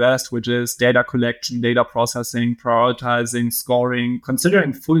can do best, which is data collection, data processing, prioritizing, scoring,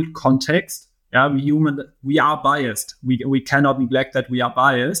 considering full context. Yeah, we are biased. We cannot neglect that we are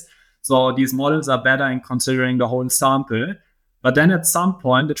biased. So these models are better in considering the whole sample. But then at some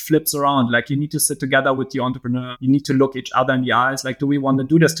point, it flips around. Like you need to sit together with the entrepreneur. You need to look each other in the eyes. Like, do we want to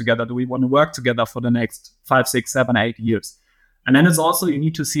do this together? Do we want to work together for the next 5, 6, 7, 8 years? And then it's also, you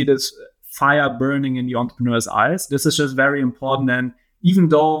need to see this fire burning in the entrepreneur's eyes. This is just very important. And even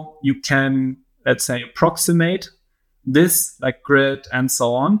though you can, let's say, approximate this, like grid and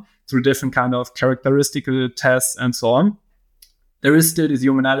so on, through different kind of characteristical tests and so on, there is still this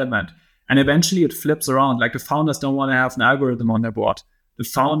human element. And eventually it flips around. Like the founders don't want to have an algorithm on their board. The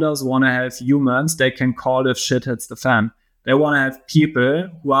founders want to have humans they can call if shit hits the fan. They want to have people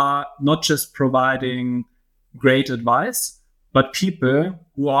who are not just providing great advice, but people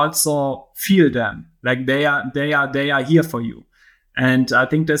who also feel them. Like they are here for you. And I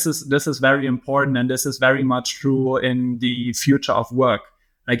think this is very important, and this is very much true in the future of work.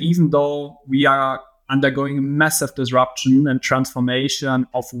 Like even though we are undergoing massive disruption and transformation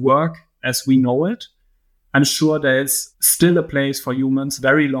of work as we know it, I'm sure there is still a place for humans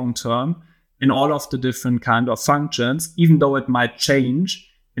very long term in all of the different kind of functions, even though it might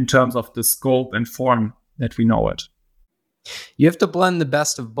change in terms of the scope and form that we know it. You have to blend the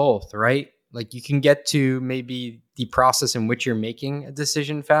best of both, right? Like you can get to maybe the process in which you're making a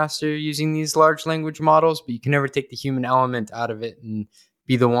decision faster using these large language models, but you can never take the human element out of it and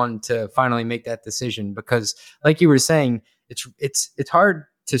be the one to finally make that decision. Because like you were saying, it's hard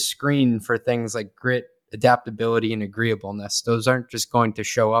to screen for things like grit, adaptability, and agreeableness. Those aren't just going to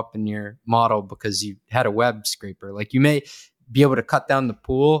show up in your model because you had a web scraper. Like you may be able to cut down the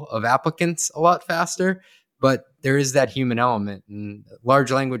pool of applicants a lot faster, but there is that human element, and a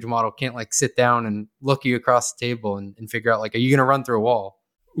large language model can't like sit down and look you across the table and figure out like, are you going to run through a wall?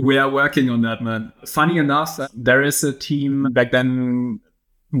 We are working on that, man. Funny enough, there is a team back then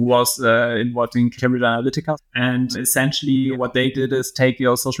who was involved in Cambridge Analytica. And essentially what they did is take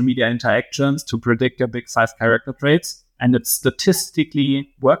your social media interactions to predict your big 5 character traits. And it statistically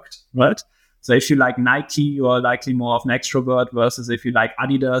worked, right? So if you like Nike, you are likely more of an extrovert versus if you like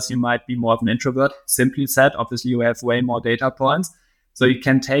Adidas, you might be more of an introvert. Simply said, obviously you have way more data points. So you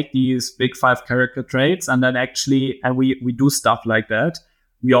can take these big 5 character traits and then actually, and we do stuff like that.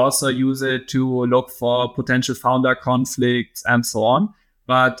 We also use it to look for potential founder conflicts and so on.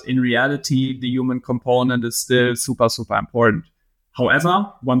 But in reality, the human component is still super, super important.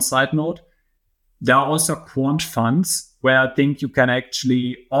 However, one side note, there are also quant funds where I think you can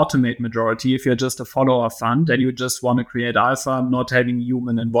actually automate majority if you're just a follower fund and you just want to create alpha, not having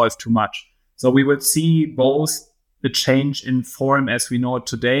human involved too much. So we would see both the change in form as we know it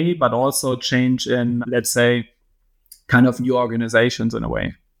today, but also change in, let's say, kind of new organizations in a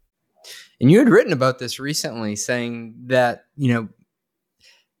way. And you had written about this recently, saying that,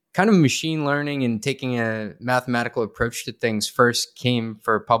 kind of machine learning and taking a mathematical approach to things first came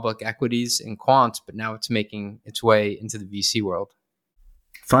for public equities and quants, but now it's making its way into the VC world.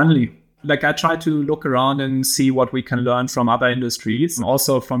 Finally, I try to look around and see what we can learn from other industries. And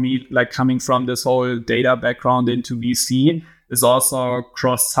also for me, coming from this whole data background into VC is also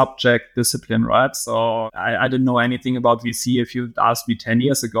cross-subject discipline, right? So I didn't know anything about VC if you asked me 10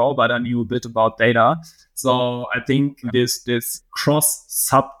 years ago, but I knew a bit about data. So I think this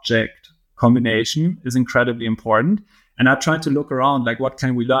cross-subject combination is incredibly important. And I tried to look around, what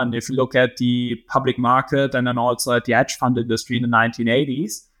can we learn? If you look at the public market and then also at the hedge fund industry in the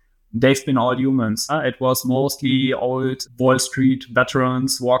 1980s, they've been all humans. It was mostly old Wall Street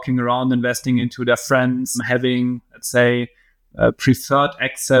veterans walking around, investing into their friends, having, let's say, preferred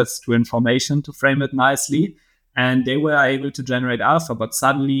access to information, to frame it nicely. And they were able to generate alpha. But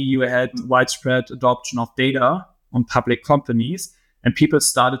suddenly you had widespread adoption of data on public companies, and people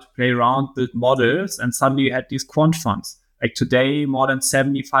started to play around with models, and suddenly you had these quant funds. Today, more than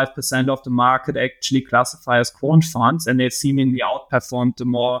 75% of the market actually classify as quant funds, and they seemingly outperformed the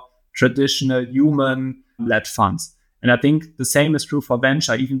more traditional human-led funds. And I think the same is true for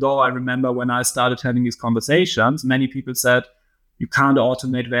venture, even though I remember when I started having these conversations, many people said, you can't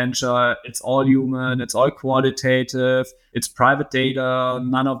automate venture, it's all human, it's all qualitative, it's private data,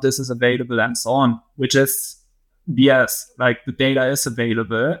 none of this is available and so on, which is BS. The data is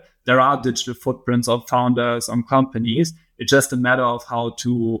available. There are digital footprints of founders on companies. It's just a matter of how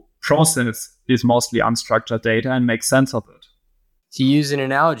to process this mostly unstructured data and make sense of it. To use an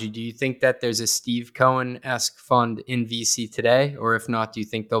analogy, do you think that there's a Steve Cohen-esque fund in VC today? Or if not, do you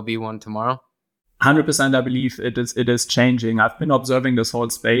think there'll be one tomorrow? 100% I believe it is changing. I've been observing this whole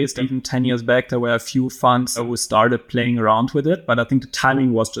space. Even 10 years back, there were a few funds who started playing around with it, but I think the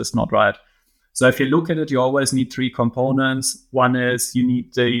timing was just not right. So if you look at it, you always need three components. One is you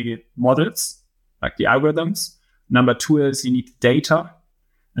need the models, the algorithms. Number two is you need data.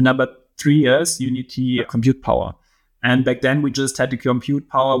 And number three is you need the compute power. And back then we just had the compute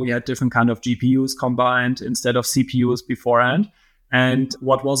power. We had different kind of GPUs combined instead of CPUs beforehand. And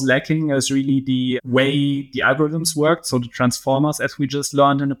what was lacking is really the way the algorithms worked. So the transformers, as we just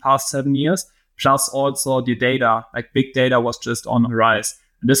learned in the past 7 years, plus also the data, big data was just on the rise.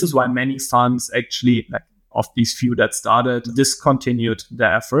 And this is why many funds actually, of these few that started, discontinued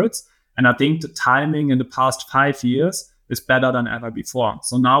their efforts. And I think the timing in the past 5 years is better than ever before.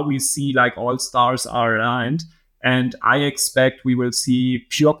 So now we see all stars are aligned. And I expect we will see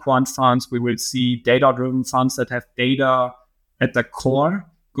pure quant funds. We will see data-driven funds that have data at the core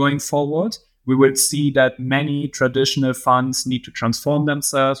going forward. We will see that many traditional funds need to transform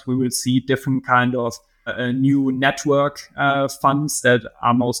themselves. We will see different kind of new network funds that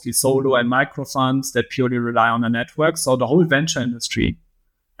are mostly solo and micro funds that purely rely on a network. So the whole venture industry,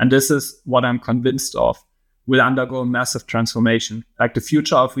 and this is what I'm convinced of, will undergo a massive transformation. The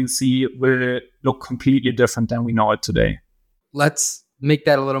future of VC will look completely different than we know it today. Let's make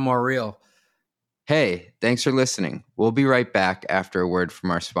that a little more real. Hey, thanks for listening. We'll be right back after a word from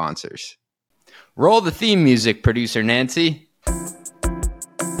our sponsors. Roll the theme music, producer Nancy.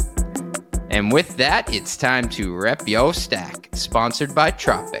 And with that, it's time to rep yo stack, sponsored by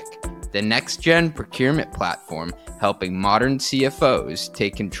Tropic, the next-gen procurement platform helping modern CFOs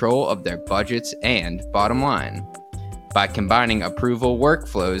take control of their budgets and bottom line. By combining approval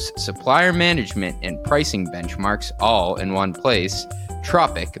workflows, supplier management, and pricing benchmarks all in one place,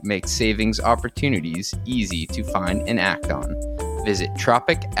 Tropic makes savings opportunities easy to find and act on. Visit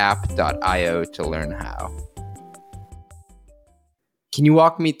tropicapp.io to learn how. Can you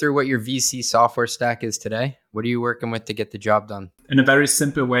walk me through what your VC software stack is today? What are you working with to get the job done? In a very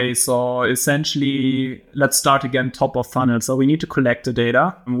simple way. So essentially, let's start again top of funnel. So we need to collect the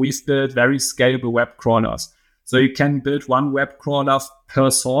data, and we've built very scalable web crawlers. So you can build one web crawler per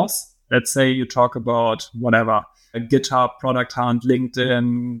source. Let's say you talk about whatever, a GitHub, Product Hunt,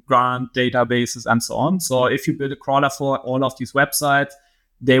 LinkedIn, Grant, databases, and so on. So if you build a crawler for all of these websites,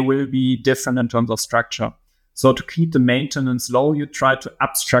 they will be different in terms of structure. So to keep the maintenance low, you try to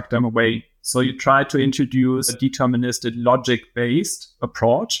abstract them away. So you try to introduce a deterministic logic-based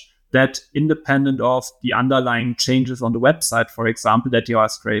approach that, independent of the underlying changes on the website, for example, that you are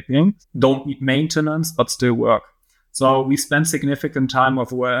scraping, don't need maintenance, but still work. So we spend significant time of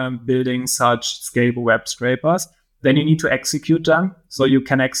building such scalable web scrapers. Then you need to execute them. So you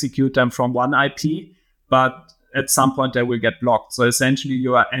can execute them from one IP, but at some point they will get blocked. So essentially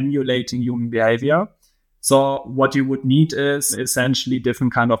you are emulating human behavior. So what you would need is essentially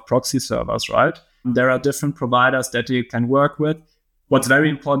different kind of proxy servers, right? There are different providers that you can work with. What's very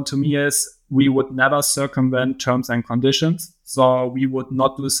important to me is we would never circumvent terms and conditions. So we would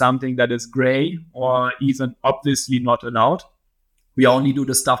not do something that is gray or even obviously not allowed. We only do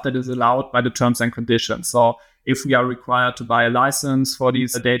the stuff that is allowed by the terms and conditions. So if we are required to buy a license for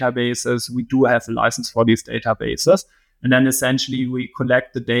these databases, we do have a license for these databases. And then essentially we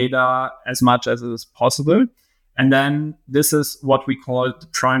collect the data as much as it is possible. And then this is what we call the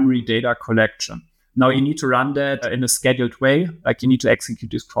primary data collection. Now you need to run that in a scheduled way. Like you need to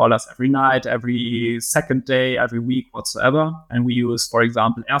execute these crawlers every night, every second day, every week, whatsoever. And we use, for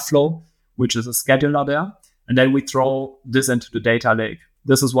example, Airflow, which is a scheduler there. And then we throw this into the data lake.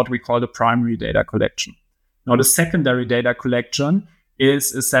 This is what we call the primary data collection. Now the secondary data collection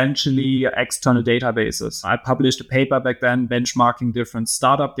is essentially external databases. I published a paper back then benchmarking different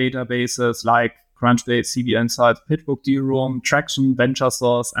startup databases like Crunchbase, CB Insights, PitBook, D-Room, Traction,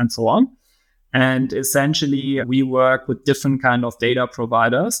 VentureSource, and so on. And essentially, we work with different kind of data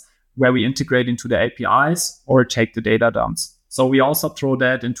providers where we integrate into the APIs or take the data dumps. So we also throw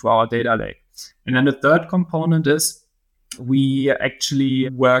that into our data lake. And then the third component is we actually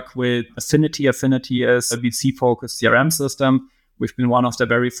work with Affinity. Affinity is a VC-focused CRM system. We've been one of the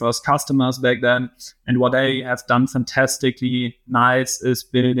very first customers back then. And what they have done fantastically nice is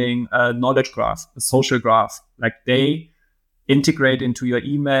building a knowledge graph, a social graph. Like they integrate into your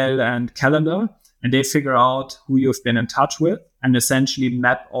email and calendar, and they figure out who you've been in touch with and essentially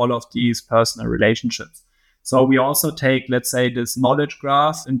map all of these personal relationships. So we also take, let's say, this knowledge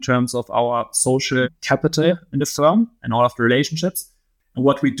graph in terms of our social capital in the firm and all of the relationships. And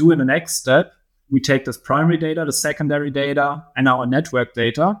what we do in the next step, we take this primary data, the secondary data, and our network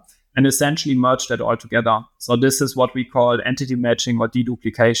data, and essentially merge that all together. So this is what we call entity matching or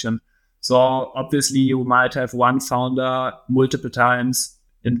deduplication. So obviously you might have one founder multiple times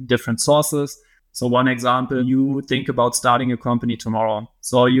in different sources. So one example, you think about starting a company tomorrow.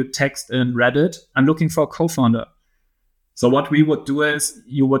 So you text in Reddit, I'm looking for a co-founder. So what we would do is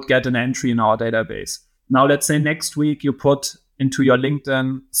you would get an entry in our database. Now let's say next week you put into your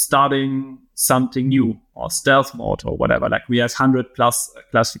LinkedIn starting something new or stealth mode or whatever. Like we have 100 plus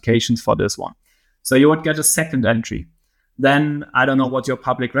classifications for this one. So you would get a second entry. Then I don't know what your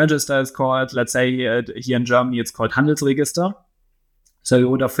public register is called. Let's say here in Germany, it's called Handelsregister. So you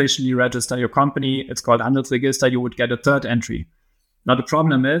would officially register your company. It's called Handelsregister. You would get a third entry. Now, the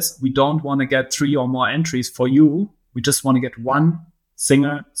problem is we don't want to get 3 or more entries for you. We just want to get one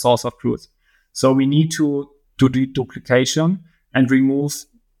single source of truth. So we need to do the duplication and remove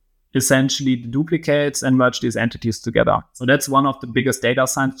essentially the duplicates and merge these entities together. So that's one of the biggest data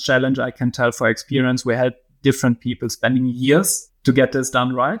science challenge I can tell for experience. We had different people spending years to get this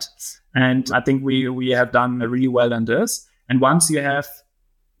done right. And I think we have done really well in this. And once you have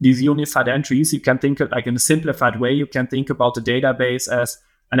these unified entries, you can think of, like in a simplified way, you can think about the database as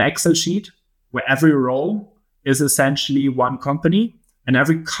an Excel sheet where every row is essentially one company and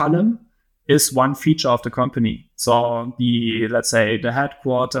every column is one feature of the company. So let's say the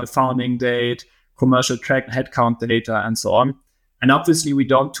headquarter, founding date, commercial track, headcount data, and so on. And obviously we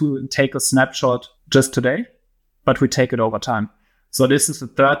don't take a snapshot just today, but we take it over time. So this is the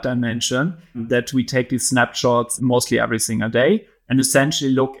third dimension, that we take these snapshots mostly every single day and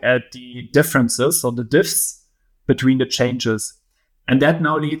essentially look at the differences, so the diffs between the changes. And that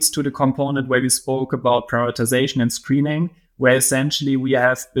now leads to the component where we spoke about prioritization and screening, where essentially we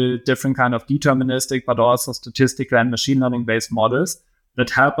have built different kind of deterministic, but also statistical and machine learning based models that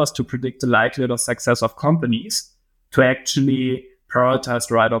help us to predict the likelihood of success of companies to actually prioritize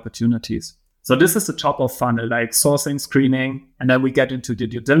the right opportunities. So this is the top of funnel, like sourcing, screening, and then we get into the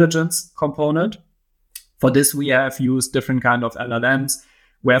due diligence component. For this, we have used different kind of LLMs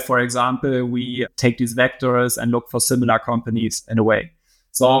where, for example, we take these vectors and look for similar companies in a way.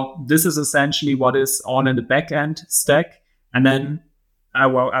 So this is essentially what is all in the back-end stack. And then I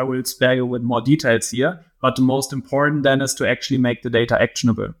will spare you with more details here. But the most important then is to actually make the data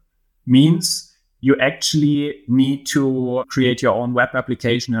actionable. Means you actually need to create your own web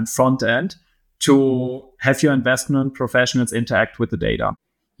application and front end to have your investment professionals interact with the data.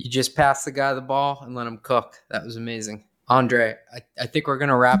 You just passed the guy the ball and let him cook. That was amazing. Andre, I think we're going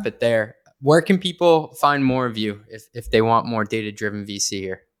to wrap it there. Where can people find more of you if they want more data-driven VC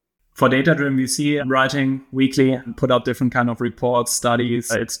here? For data-driven VC, I'm writing weekly and put out different kind of reports,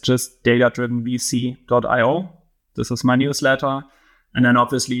 studies. It's just datadrivenvc.io. This is my newsletter. And then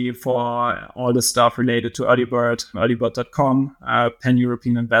obviously for all the stuff related to Earlybird, earlybird.com,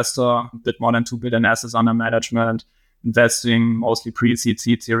 pan-European investor, a bit more than 2 billion assets under management, investing mostly pre-seed,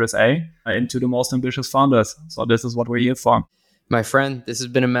 seed, Series A into the most ambitious founders. So this is what we're here for. My friend, this has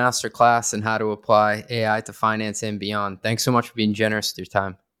been a masterclass in how to apply AI to finance and beyond. Thanks so much for being generous with your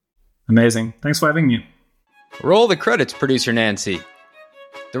time. Amazing. Thanks for having me. Roll the credits, producer Nancy.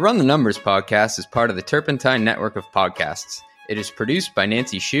 The Run the Numbers podcast is part of the Turpentine network of podcasts. It is produced by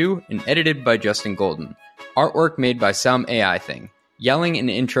Nancy Hsu and edited by Justin Golden. Artwork made by Some AI Thing. Yelling and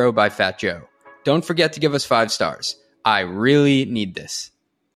intro by Fat Joe. Don't forget to give us 5 stars. I really need this.